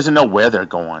like he doesn't know where they're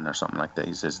going or something like that.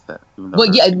 He says that. Well,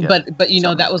 yeah, but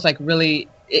that was like really,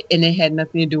 and it had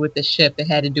nothing to do with the ship. It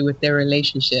had to do with their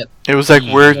relationship. It was like,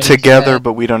 we're Really together, sad.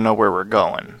 but we don't know where we're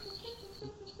going.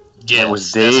 Yeah, It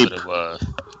was that's deep. what it was.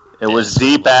 It was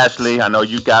deep, Ashley. I know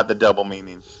you got the double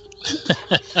meaning.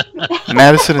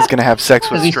 Madison is going to have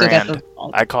sex with 'Cause he still got Strand. the-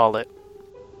 I call it.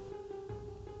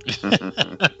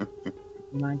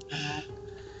 My God.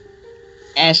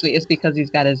 Ashley, it's because he's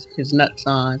got his nuts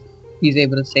on. He's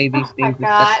able to say these Oh my things. in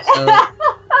such God.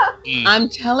 I'm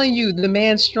telling you, the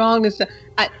man's strongness.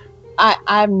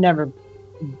 I've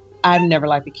never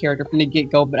liked the character from the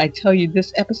get-go, but I tell you,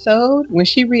 this episode, when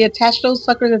she reattached those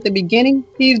suckers at the beginning,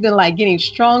 he's been like getting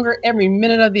stronger every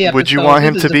minute of the episode. Would you want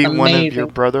him This to is be just one of amazing. your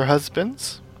brother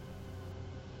husbands?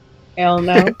 Hell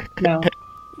no, no,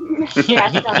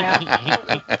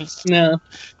 Yeah, no.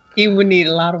 He would need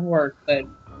a lot of work, but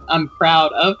I'm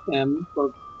proud of him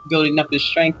for building up his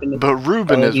strength. In the But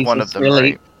Ruben is he's one of just them,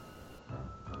 really- right?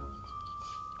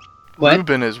 What?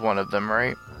 Ruben is one of them,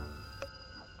 right?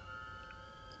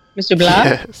 Mr. Blas?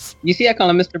 Yes. You see, I call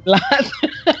him Mr. Blas.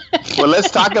 Well,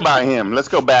 let's talk about him. Let's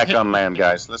go back on land,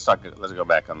 guys. Let's go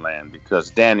back on land because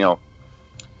Daniel,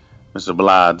 Mr.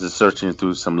 Blas, is searching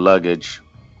through some luggage,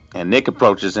 and Nick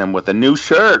approaches him with a new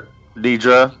shirt.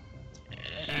 Deidre,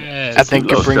 Yes, I think it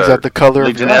Little brings shirt. out the color of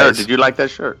your Legionnaire, eyes. did you like that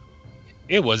shirt?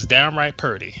 it was downright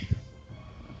pretty.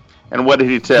 And what did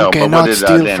he tell? You But cannot what did,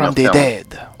 steal Daniel from the tell him?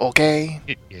 dead, okay?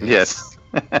 Yes.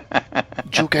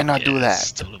 You cannot do that.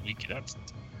 Still a week.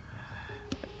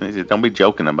 He said, don't be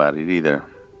joking about it either.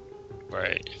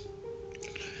 Right.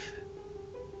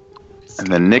 And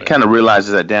then Nick kind of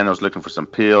realizes that Daniel's looking for some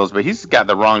pills, but he's got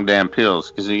the wrong damn pills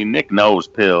because Nick knows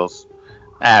pills.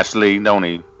 Ashley, don't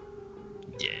he?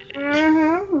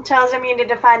 Mm-hmm. Tells him you need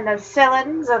to find those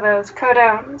Cillins or those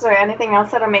codones or anything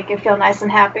else that'll make you feel nice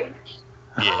and happy.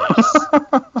 Yes.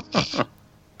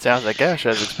 Sounds like Ash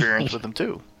has experience with them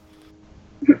too.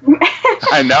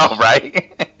 I know,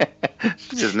 right?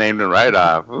 Just named it right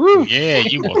off. Woo. Yeah,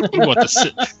 you want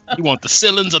the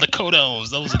Cillins or the codones.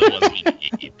 Those are the ones we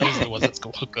need. Those are the ones that's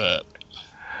gonna hook up.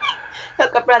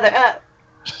 Hook a brother up.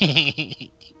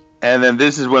 And then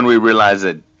this is when we realize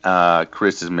that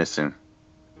Chris is missing.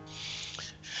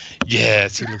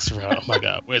 Yes, he looks around. Oh my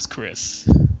God, where's Chris?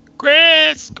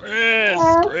 Chris.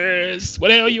 Where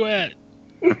the hell you at?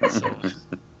 So,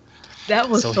 That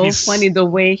was So so he's- funny the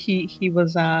way he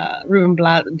was Ruben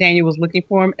Blas, Daniel was looking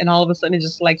for him, and all of a sudden it's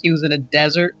just like he was in a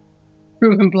desert.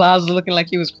 Ruben Blas was looking like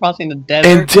he was crossing the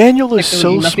desert. And Daniel is Like there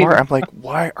so was nothing- smart. I'm like,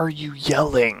 why are you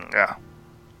yelling?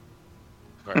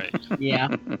 right.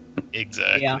 Yeah.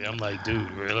 Exactly. Yeah. I'm like, dude,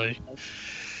 really?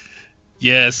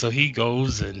 Yeah, so he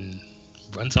goes and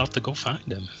runs off to go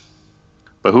find him.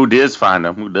 But who does find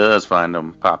him? Who does find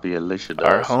him? Poppy Alicia does.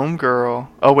 Our homegirl.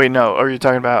 Oh wait, no. Oh, you're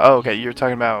talking about. Oh, okay. You're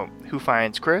talking about who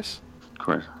finds Chris.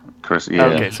 Chris, yeah.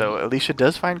 Okay, so Alicia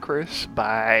does find Chris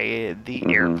by the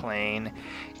Mhm. airplane,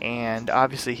 and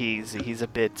obviously he's a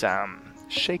bit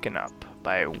shaken up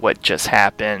by what just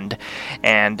happened,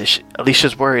 and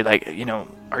Alicia's worried, like,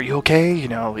 are you okay?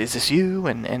 Is this you?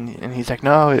 And he's like,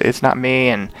 no, it's not me.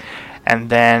 And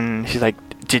then she's like,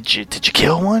 did you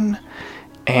kill one?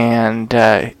 And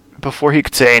before he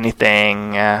could say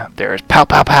anything, there's pow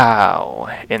pow pow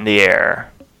in the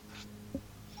air.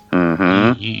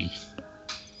 Mm-hmm. Mhm.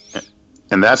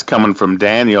 And that's coming from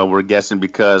Daniel, we're guessing,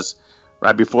 because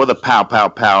right before the pow pow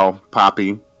pow,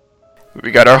 Poppy,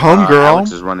 We got our homegirl.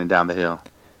 Alex is running down the hill.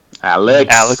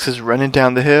 Alex is running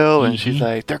down the hill, and she's Mhm.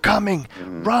 like, "They're coming!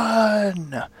 Mhm.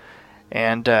 Run!"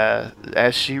 And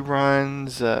as she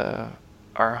runs, our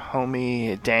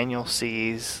homie Daniel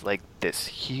sees like this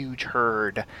huge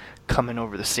herd coming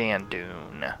over the sand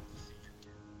dune,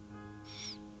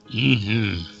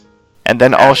 Mhm. and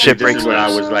then all shit This breaks is when I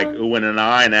loose. was like oohing and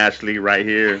eyeing Ashley right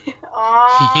here.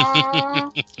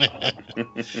 Aww.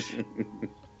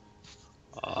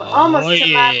 Almost Oh,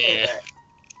 to my favorite.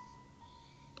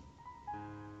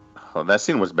 Oh, that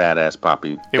scene was badass,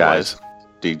 Poppy. It Guys,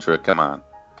 Deidre, come on.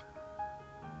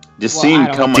 This Well, scene I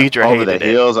don't- coming Deidre over the hated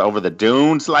it. hills, over the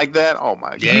dunes like that. Oh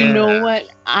my god! Yeah. You know what?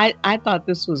 I thought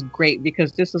this was great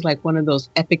because this is like one of those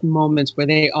epic moments where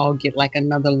they all get like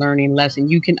another learning lesson.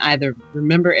 You can either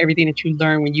remember everything that you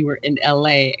learned when you were in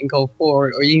LA and go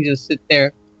forward, or you can just sit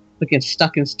there looking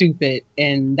stuck and stupid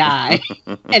and die.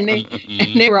 and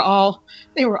they were all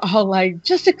like,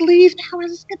 just to leave now,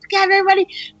 let's get together, everybody.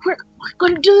 We're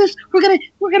gonna do this. We're gonna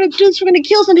do this. We're gonna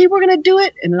kill some people. We're gonna do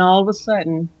it. And then all of a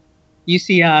sudden, you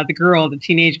see the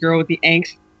teenage girl with the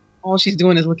angst. All she's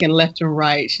doing is looking left and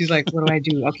right. She's like, what do I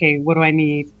do? Okay, what do I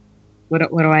need? What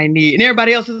do I need? And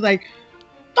everybody else is like,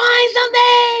 find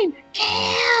something!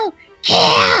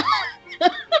 Kill!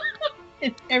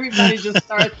 And everybody just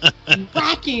starts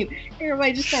whacking.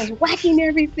 Everybody just starts whacking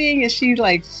everything. And she's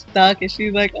like stuck. And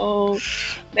she's like, oh,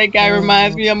 that guy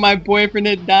reminds me of my boyfriend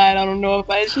that died. I don't know if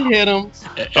I should hit him.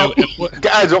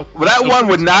 Guys, that one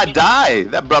would not die.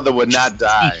 That brother would not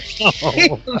die. He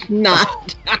was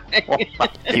not dying.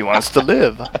 He wants to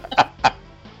live.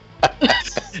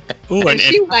 Ooh, And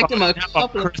she whacked him a how about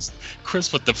couple of-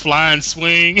 Chris with the flying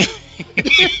swing.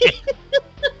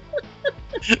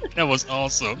 That was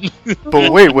awesome.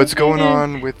 But wait, what's going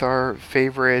on with our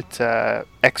favorite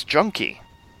ex-junkie?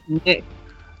 Nick.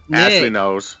 Ashley Nick.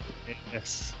 knows.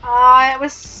 Yes. Oh, it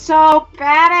was so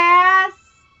badass.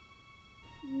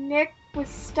 Nick was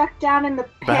stuck down in the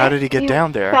pit. But how did he get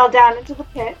down there? Fell down into the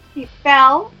pit. He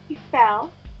fell.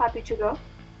 Papi Chugo.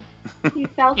 He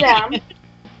fell down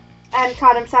and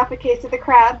caught himself a case of the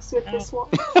crabs with this one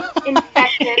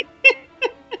infected.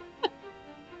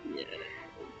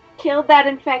 Killed that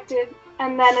infected,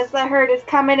 and then as the herd is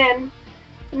coming in,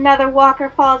 another walker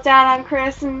falls down on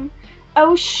Chris, and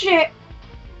oh shit!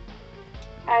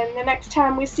 And the next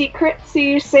time we see Chris,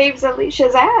 he saves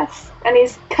Alicia's ass, and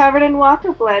he's covered in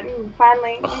walker blood, and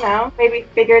finally, maybe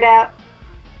figured out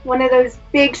one of those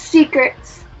big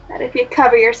secrets that if you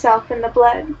cover yourself in the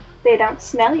blood, they don't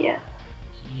smell you.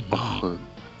 Oh,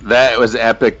 that was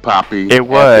epic, Poppy. It Epic,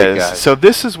 was. guys. So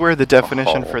this is where the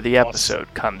definition for the awesome.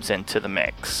 episode comes into the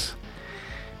mix.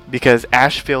 Because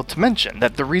Ash failed to mention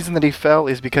that the reason that he fell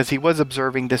is because he was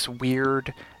observing this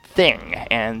weird thing.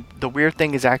 And the weird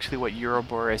thing is actually what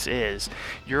Ouroboros is.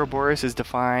 Ouroboros is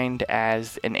defined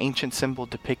as an ancient symbol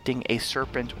depicting a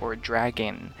serpent or a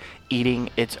dragon eating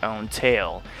its own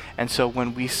tail. And so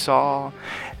when we saw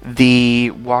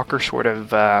the walker sort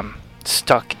of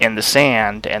stuck in the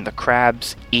sand and the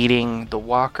crabs eating the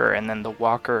walker and then the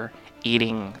walker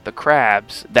eating the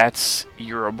crabs, that's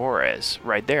Ouroboros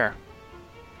right there.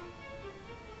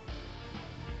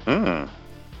 Mm.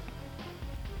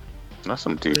 That's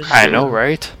some deep shit. I know,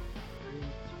 right?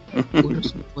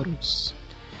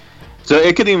 So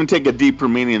it could even take a deeper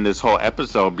meaning in this whole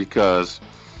episode, because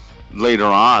later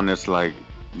on it's like,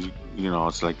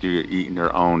 it's like you're eating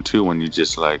your own too, when you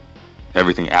just like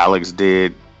everything Alex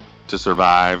did to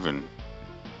survive. And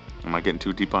am I getting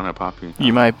too deep on that, Poppy?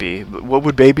 You might be. But what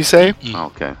would Baby say?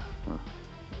 Okay.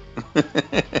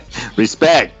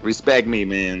 Respect me,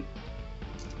 man.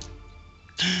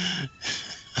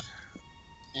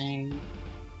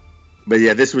 But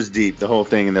yeah, this was deep, the whole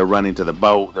thing, and they're running to the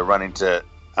boat. They're running to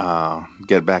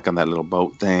get back on that little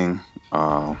boat thing.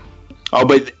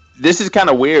 But this is kind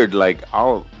of weird. Like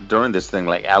all during this thing,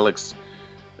 like Alex,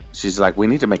 she's like, "We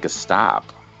need to make a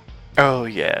stop." Oh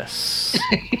yes.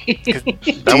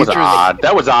 That was odd.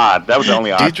 That was the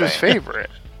only odd Deidre's thing. favorite.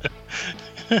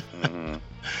 Mhm.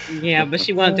 Yeah, but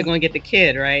she wanted to go and get the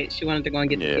kid, right? She wanted to go and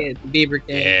get the kid, the Bieber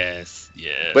kid. Yes.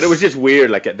 But it was just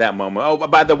weird, like at that moment. Oh, but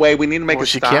by the way, we need to make Well, a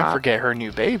she stop. can't forget her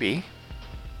new baby.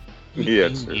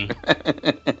 Yes.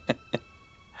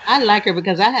 I like her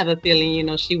because I have a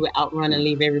feeling, she would outrun and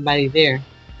leave everybody there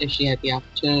if she had the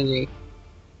opportunity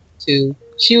to.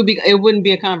 It wouldn't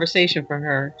be a conversation for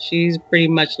her. She's pretty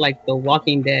much like the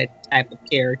Walking Dead type of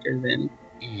character than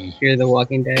Fear the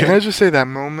Walking Dead. Can I just say that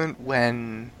moment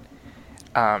when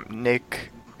Nick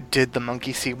did the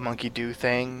monkey see, monkey do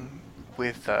thing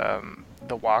with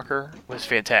the walker was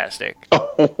fantastic.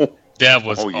 That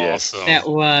was yes. awesome. That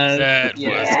was. That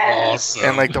yes. was awesome.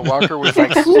 And like the walker was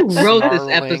like Who wrote this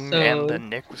snarling, and episode? the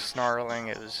Nick was snarling.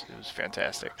 It was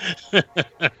fantastic.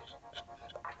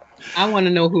 I want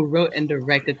to know who wrote and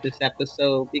directed this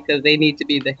episode because they need to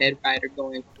be the head writer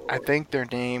going forward. I think their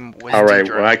name was All right.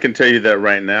 Deidre. Well, I can tell you that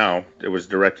right now. It was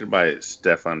directed by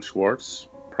Stefan Schwartz.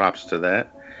 Props to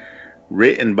that.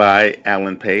 Written by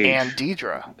Alan Page. and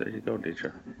Deidre. There you go,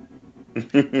 Deidre.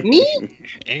 Me?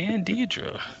 And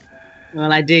Deidre.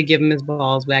 Well, I did give him his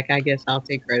balls back. I guess I'll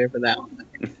take credit for that one.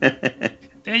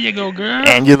 There you go, girl.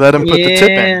 And you let him put the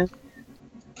tip in.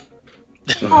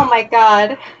 Oh my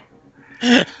god.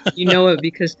 You know it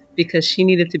because she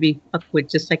needed to be fucked with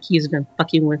just like he's been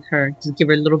fucking with her. Just give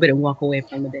her a little bit and walk away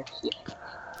from the bitch. Yeah.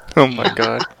 Oh my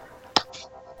god.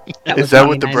 That Is was that really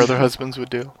what the nice. brother husbands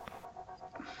would do?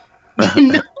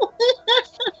 No.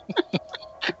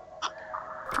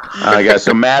 All right, guys.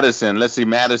 So Madison, let's see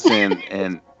Madison,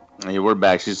 and we're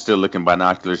back. She's still looking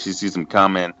binoculars. She sees them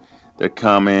coming. They're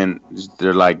coming.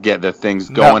 They're like getting their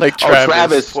things Not going. like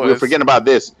Travis, we're was. forgetting about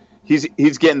this.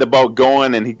 He's getting the boat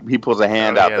going, and he pulls a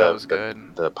hand out that was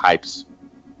good. the pipes.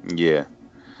 Yeah.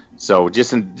 So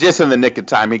just in the nick of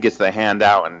time, he gets the hand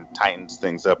out and tightens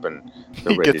things up, and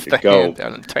they're He ready gets to the go. hand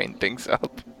down and tighten things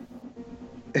up.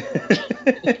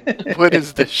 What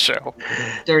is this show?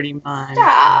 Dirty mind.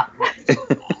 Stop.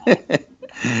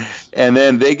 And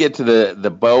then they get to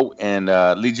the boat, and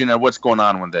Legionnaire, what's going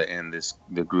on when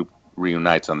the group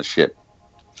reunites on the ship?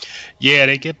 Yeah,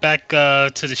 they get back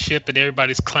to the ship and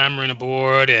everybody's clamoring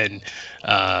aboard, and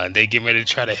they get ready to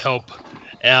try to help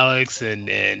Alex and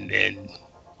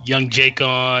young Jake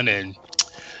on, and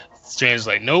Strange's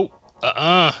like, nope,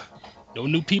 no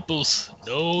new peoples,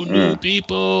 no new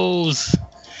peoples.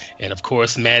 And of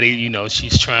course, Maddie,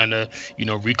 she's trying to,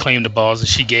 reclaim the balls that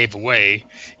she gave away,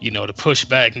 to push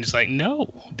back. And it's like,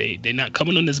 no, they're not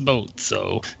coming on this boat.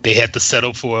 So they had to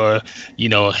settle for,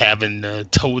 having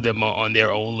tow them on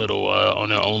their own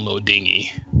little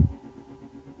dinghy.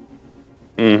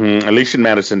 Mm-hmm. Alicia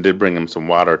Madison did bring him some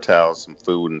water, towels, some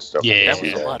food and stuff. Yeah, that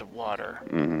was a lot of water.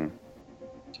 Mm-hmm.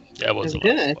 That was That's a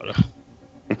good. lot of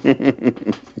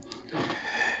water.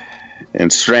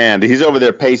 And Strand, he's over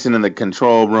there pacing in the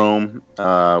control room.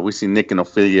 We see Nick and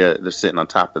Ophelia, they're sitting on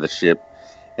top of the ship.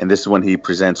 And this is when he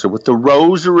presents her with the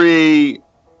rosary.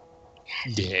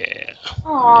 Yeah.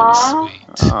 Aww.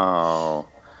 Sweet. Oh.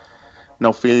 And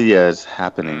Ophelia is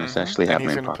happening. It's actually And happening.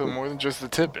 he's going to put more than just the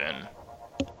tip in.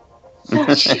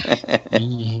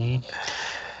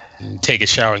 Mm-hmm. Take a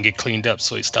shower and get cleaned up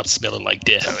so he stops smelling like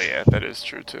death. Oh, yeah, that is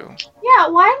true, too. Yeah,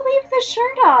 why leave the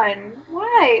shirt on?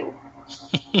 Why?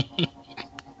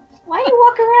 Why you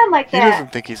walk around like He that?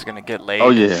 doesn't think he's going to get laid. Oh,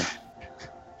 yeah.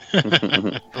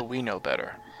 But we know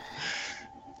better.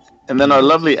 And then our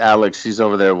lovely Alex, she's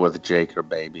over there with Jake, her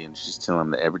baby, and she's telling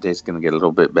him that every day's going to get a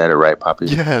little bit better, right, Poppy?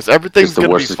 Yes, everything's Just the going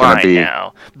to worst be is gonna fine be-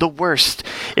 now. The worst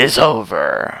is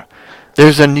over.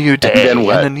 There's a new day then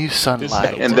what? and a new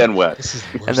sunlight. And then what? This is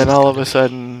the worst And then it's all of gonna a be.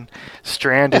 sudden,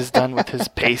 Strand is done with his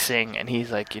pacing, and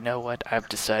he's like, you know what? I've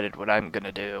decided what I'm going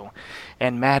to do.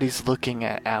 And Maddie's looking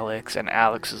at Alex, and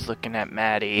Alex is looking at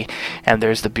Maddie, and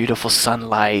there's the beautiful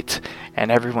sunlight, and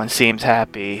everyone seems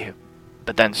happy.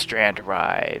 But then Strand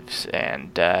arrives,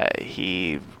 and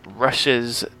he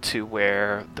rushes to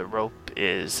where the rope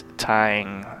is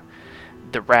tying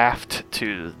the raft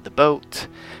to the boat,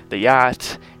 the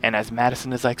yacht, and as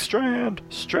Madison is like, Strand,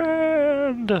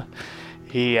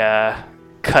 he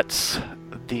cuts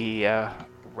the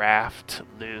raft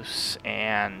loose,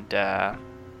 and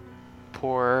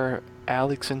poor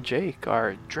Alex and Jake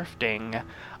are drifting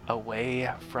away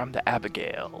from the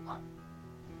Abigail.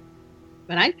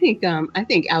 But I think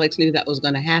Alex knew that was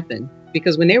going to happen,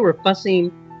 because when they were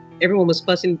fussing, everyone was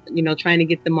fussing, trying to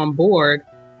get them on board.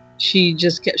 She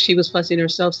was fussing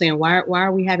herself, saying, why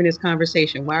are we having this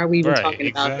conversation? Why are we even talking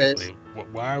about this?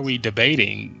 Why are we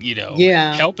debating,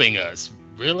 Yeah. helping us?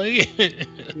 Really?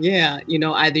 Yeah,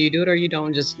 either you do it or you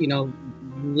don't, just,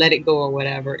 let it go or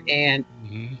whatever. And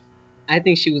Mhm. I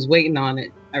think she was waiting on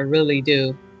it. I really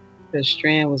do. Because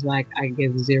Strand was like, I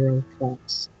give 0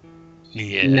 fucks.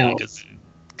 Yeah, No.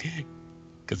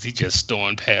 because he just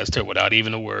stormed past her without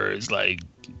even the words, like,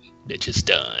 bitch is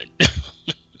done.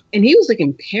 And he was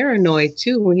looking paranoid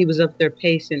too when he was up there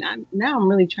pacing. Now I'm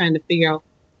really trying to figure out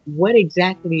what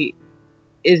exactly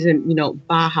isn't,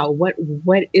 Baja. What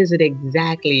is it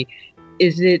exactly?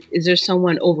 Is there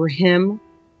someone over him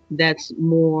that's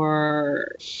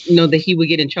more, that he would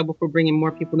get in trouble for bringing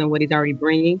more people than what he's already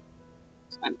bringing?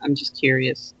 I'm just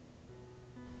curious.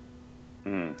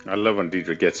 I love when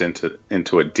Deidre gets into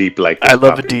it deep like this. I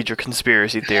love a Poppy. Deidre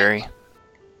conspiracy theory.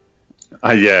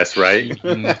 Yes, right?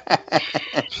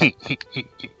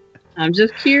 I'm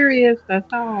just curious.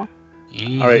 That's all.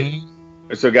 Mhm. All right.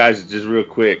 So, guys, just real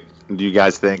quick, do you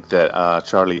guys think that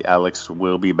Charlie Alex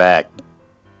will be back?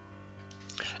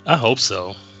 I hope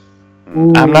so.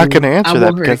 I'm not going to answer I that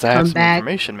want her to because I have come some back.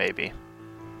 information, maybe.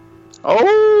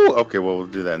 Oh, okay. Well, we'll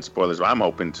do that in spoilers. I'm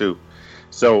hoping too.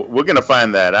 So we're gonna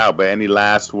find that out. But any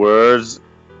last words,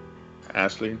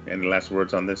 Ashley? Any last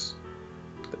words on this?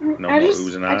 No I more just-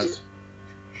 oohs and I ahs.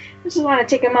 just want to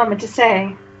take a moment to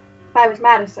say, if I was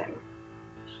Madison,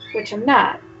 which I'm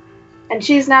not, and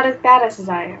she's not as badass as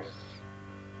I am,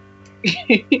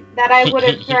 that I would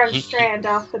have thrown Strand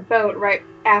off the boat right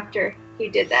after he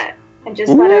did that, and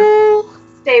just let him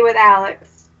stay with Alex.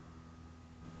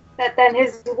 That then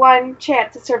his one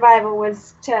chance of survival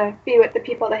was to be with the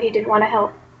people that he didn't want to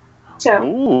help. So,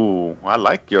 Ooh, I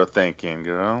like your thinking,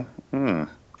 girl. mm.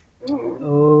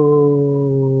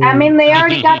 Oh. I mean, they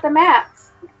already got the maps.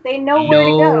 They know where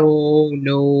to go.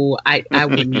 No, I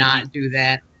would not do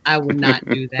that. I would not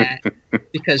do that,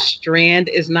 because Strand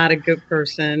is not a good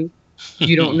person.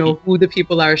 You don't know who the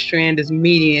people are Strand is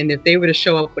meeting, and if they were to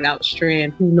show up without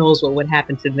Strand, who knows what would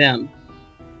happen to them.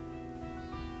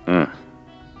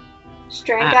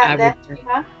 Strand I got that, would-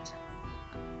 huh?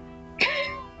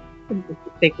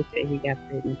 They could say he got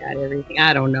paid and got everything.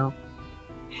 I don't know.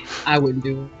 I wouldn't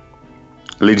do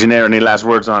it. Legionnaire, any last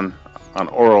words on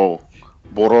Oro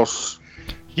Boros?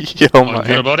 Yo, On my.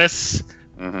 Virabotes?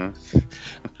 Mm-hmm.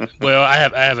 Well, I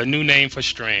have a new name for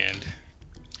Strand.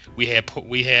 We had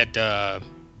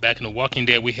back in The Walking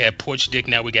Dead, we had Porch Dick.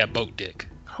 Now we got Boat Dick.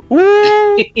 Ooh,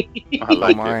 I Oh,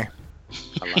 like my. it.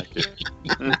 I like it.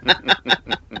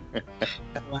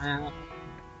 Wow.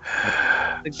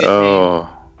 That's a good Oh,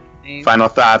 name. final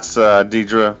thoughts,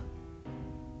 Deidre.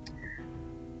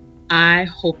 I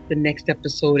hope the next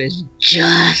episode is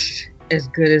just as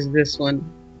good as this one.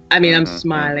 I mean, I'm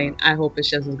smiling. I hope it's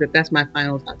just as good. That's my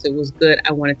final thoughts. It was good.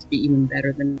 I want it to be even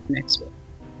better than the next one.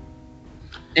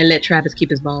 And let Travis keep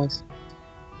his balls.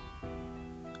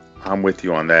 I'm with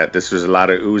you on that. This was a lot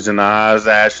of oohs and ahs,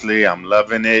 Ashley. I'm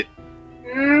loving it.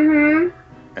 Mm-hmm.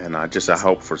 And I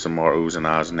hope for some more oohs and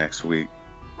ahs next week.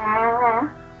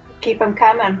 Keep them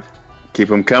coming. Keep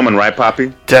them coming, right,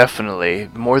 Poppy? Definitely.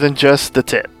 More than just the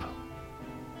tip.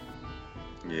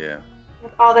 Yeah.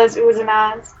 With all those oohs and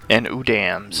ahs. And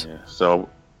ooh-dams. Yeah.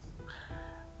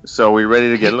 So we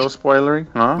ready to get a little spoilery,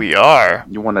 huh? We are.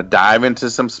 You want to dive into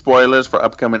some spoilers for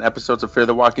upcoming episodes of Fear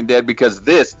the Walking Dead? Because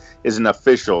this is an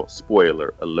official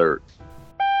spoiler alert.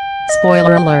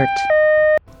 Spoiler alert.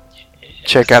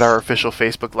 Check out our official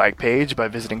Facebook like page by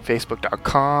visiting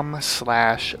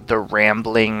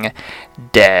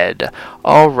facebook.com/TheRamblingDead.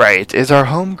 Alright, is our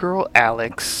homegirl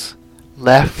Alex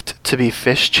left to be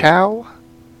fish chow?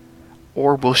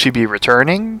 Or will she be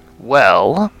returning?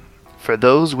 Well, for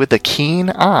those with a keen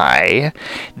eye,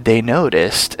 they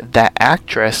noticed that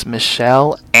actress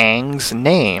Michelle Ang's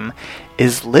name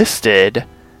is listed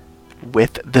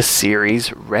with the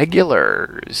series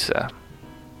regulars.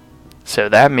 So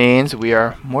that means we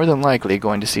are more than likely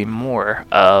going to see more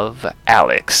of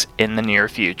Alex in the near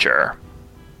future.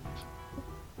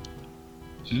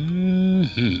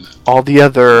 Mm-hmm. All the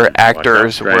other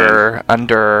actors were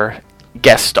under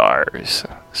guest stars,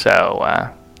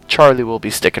 so Charlie will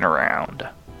be sticking around.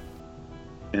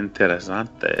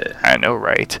 Interesante. I know,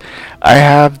 right? I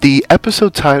have the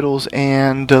episode titles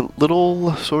and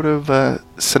little sort of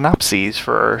synopses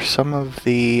for some of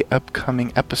the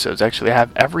upcoming episodes. Actually, I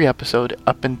have every episode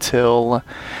up until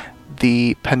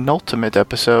the penultimate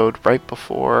episode right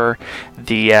before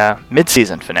the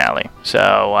mid-season finale.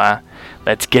 So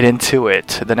let's get into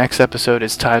it. The next episode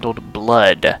is titled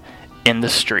Blood in the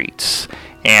Streets.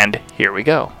 And here we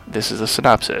go. This is a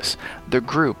synopsis. The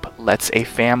group lets a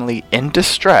family in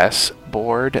distress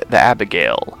board the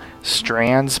Abigail.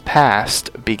 Strand's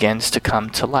past begins to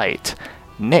come to light.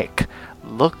 Nick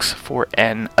looks for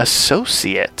an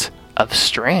associate of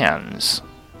Strand's.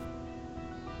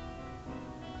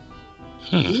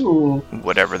 Ooh.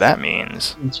 Whatever that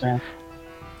means. That's right.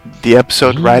 The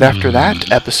episode right after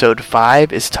that, episode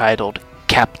 5, is titled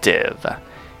Captive.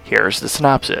 Here's the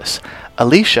synopsis.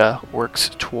 Alicia works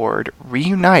toward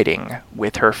reuniting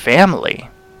with her family.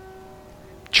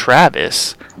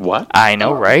 Travis... What? I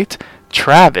know, right?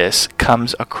 Travis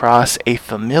comes across a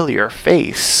familiar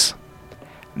face.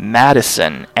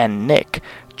 Madison and Nick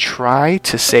try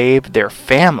to save their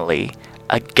family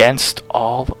against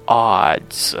all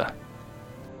odds.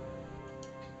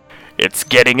 It's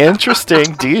getting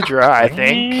interesting, Deidre, I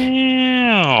think.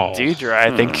 Deidre,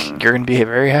 I think you're going to be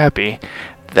very happy.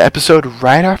 The episode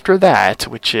right after that,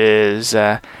 which is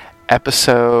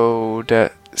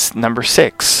episode number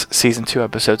 6, season 2,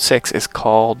 episode 6, is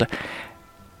called.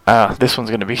 This one's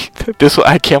gonna be this one.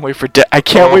 I can't wait for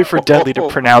Deadly to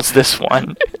pronounce this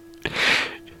one.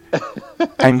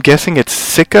 I'm guessing it's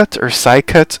Sicut or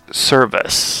Sicut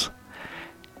Service,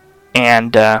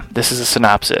 and this is a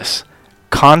synopsis.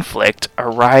 Conflict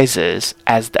arises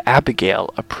as the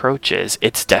Abigail approaches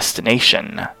its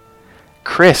destination.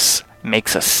 Chris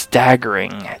makes a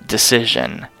staggering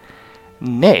decision.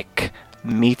 Nick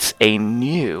meets a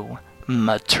new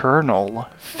maternal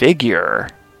figure.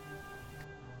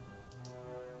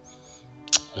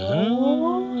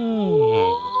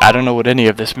 I don't know what any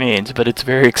of this means, but it's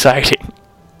very exciting.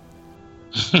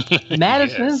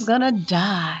 Madison's gonna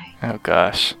die. Oh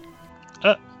gosh.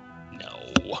 No.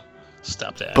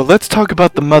 Stop that. But let's talk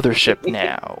about the mothership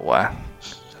now.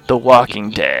 The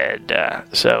Walking Dead.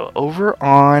 So over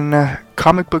on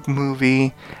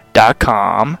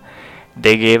comicbookmovie.com,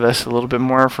 they gave us a little bit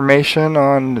more information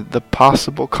on the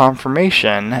possible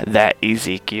confirmation that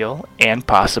Ezekiel and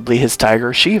possibly his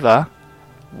tiger Shiva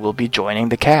will be joining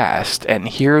the cast. And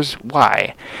here's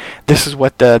why. This is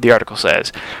what the article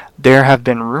says. There have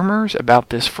been rumors about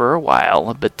this for a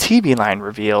while, but TV Line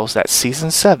reveals that Season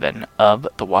 7 of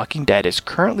The Walking Dead is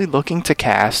currently looking to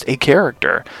cast a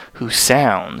character who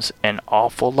sounds an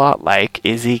awful lot like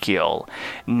Ezekiel.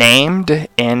 Named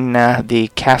in the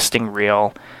casting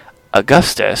reel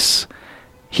Augustus,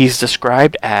 he's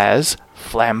described as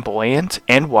flamboyant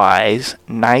and wise,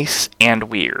 nice and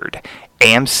weird.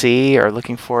 AMC are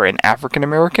looking for an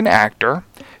African-American actor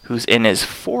who's in his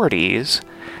 40s.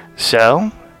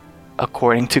 So,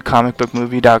 according to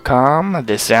comicbookmovie.com,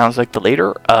 this sounds like the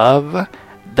leader of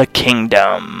the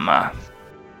Kingdom.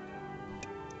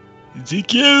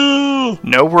 Ezekiel!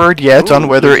 No word yet on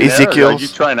whether who's there? Are Ezekiel's... you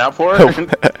trying out for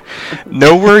it?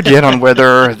 No word yet on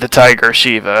whether the Tiger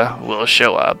Shiva will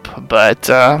show up, but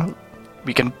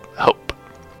we can hope.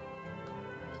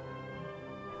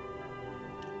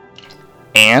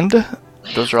 And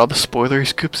those are all the spoilery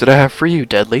scoops that I have for you,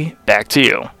 Deadly. Back to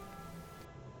you.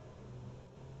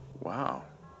 Wow.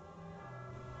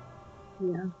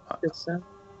 Yeah, good stuff.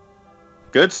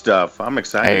 Good stuff. I'm I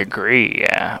excited. agree,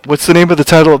 yeah. What's the name of the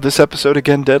title of this episode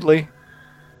again, Deadly?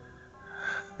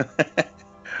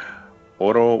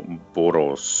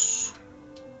 Ouroboros.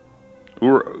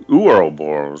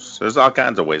 Ouroboros. There's all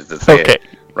kinds of ways to say it.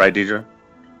 Right, Deidre?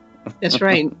 That's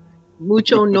right.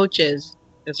 Mucho noches.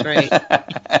 That's right.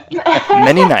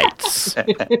 Many nights.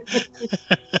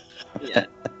 Yeah.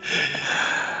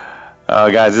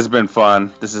 Guys, it's been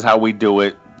fun. This is how we do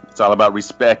it. It's all about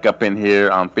respect up in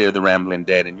here on Fear the Rambling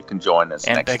Dead, and you can join us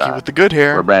And next Becky time with the good for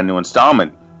hair. a brand new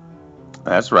installment.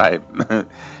 That's right.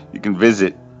 You can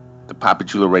visit the Papi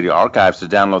Chulo Radio archives to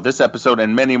download this episode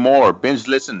and many more. Binge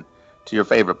listen to your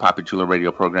favorite Papi Chulo Radio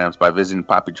programs by visiting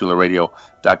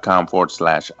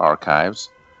papichuloradio.com/archives.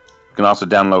 You can also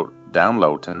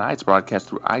download tonight's broadcast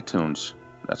through iTunes.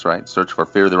 That's right. Search for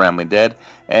Fear the Rambling Dead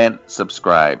and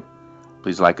subscribe.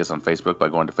 Please like us on Facebook by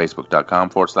going to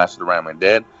facebook.com/The Rambling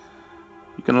Dead.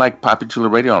 You can like Papi Chulo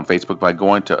Radio on Facebook by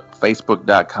going to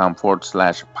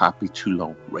facebook.com/Papi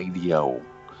Chulo Radio.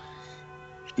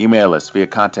 Email us via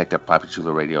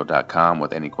contact@papichuloradio.com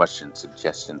with any questions,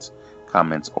 suggestions,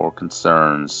 comments, or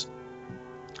concerns.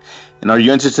 And are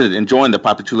you interested in joining the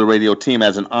Papi Chulo Radio team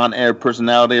as an on-air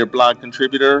personality or blog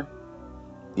contributor?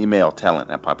 Email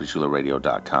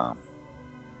talent@papichuloradio.com.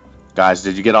 Guys,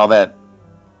 did you get all that?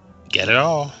 Get it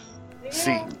all.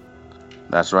 See.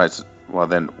 That's right. Well,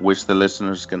 then, wish the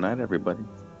listeners good night, everybody.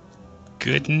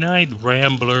 Good night,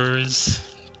 Ramblers.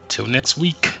 Till next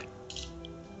week.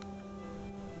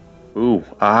 Ooh,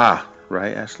 ah,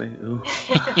 right, Ashley? Ooh,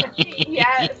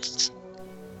 Yes.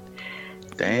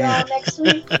 damn. Next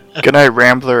week. Good night,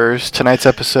 Ramblers. Tonight's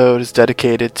episode is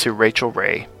dedicated to Rachel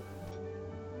Ray.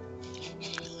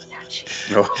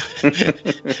 Oh.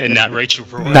 And not Rachel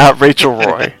Roy. Not Rachel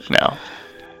Roy, no.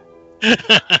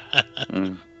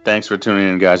 Thanks for tuning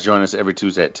in, guys. Join us every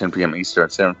Tuesday at 10 p.m.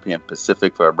 Eastern, 7 p.m.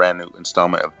 Pacific for a brand new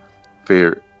installment of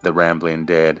Fear the Rambling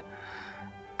Dead.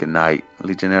 Good night.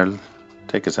 Legionnaire,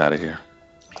 take us out of here.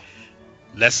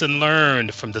 Lesson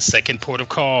learned from the second port of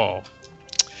call.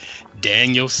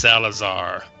 Daniel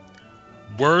Salazar.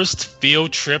 Worst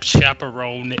field trip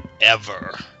chaperone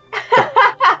ever.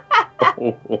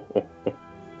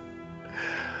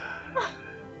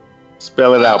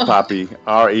 Spell it out, Poppy.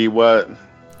 R-E what?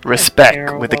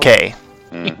 Respect with a K.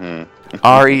 Mm-hmm.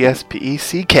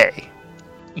 Respekck.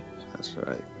 That's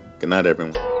right. Good night,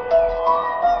 everyone.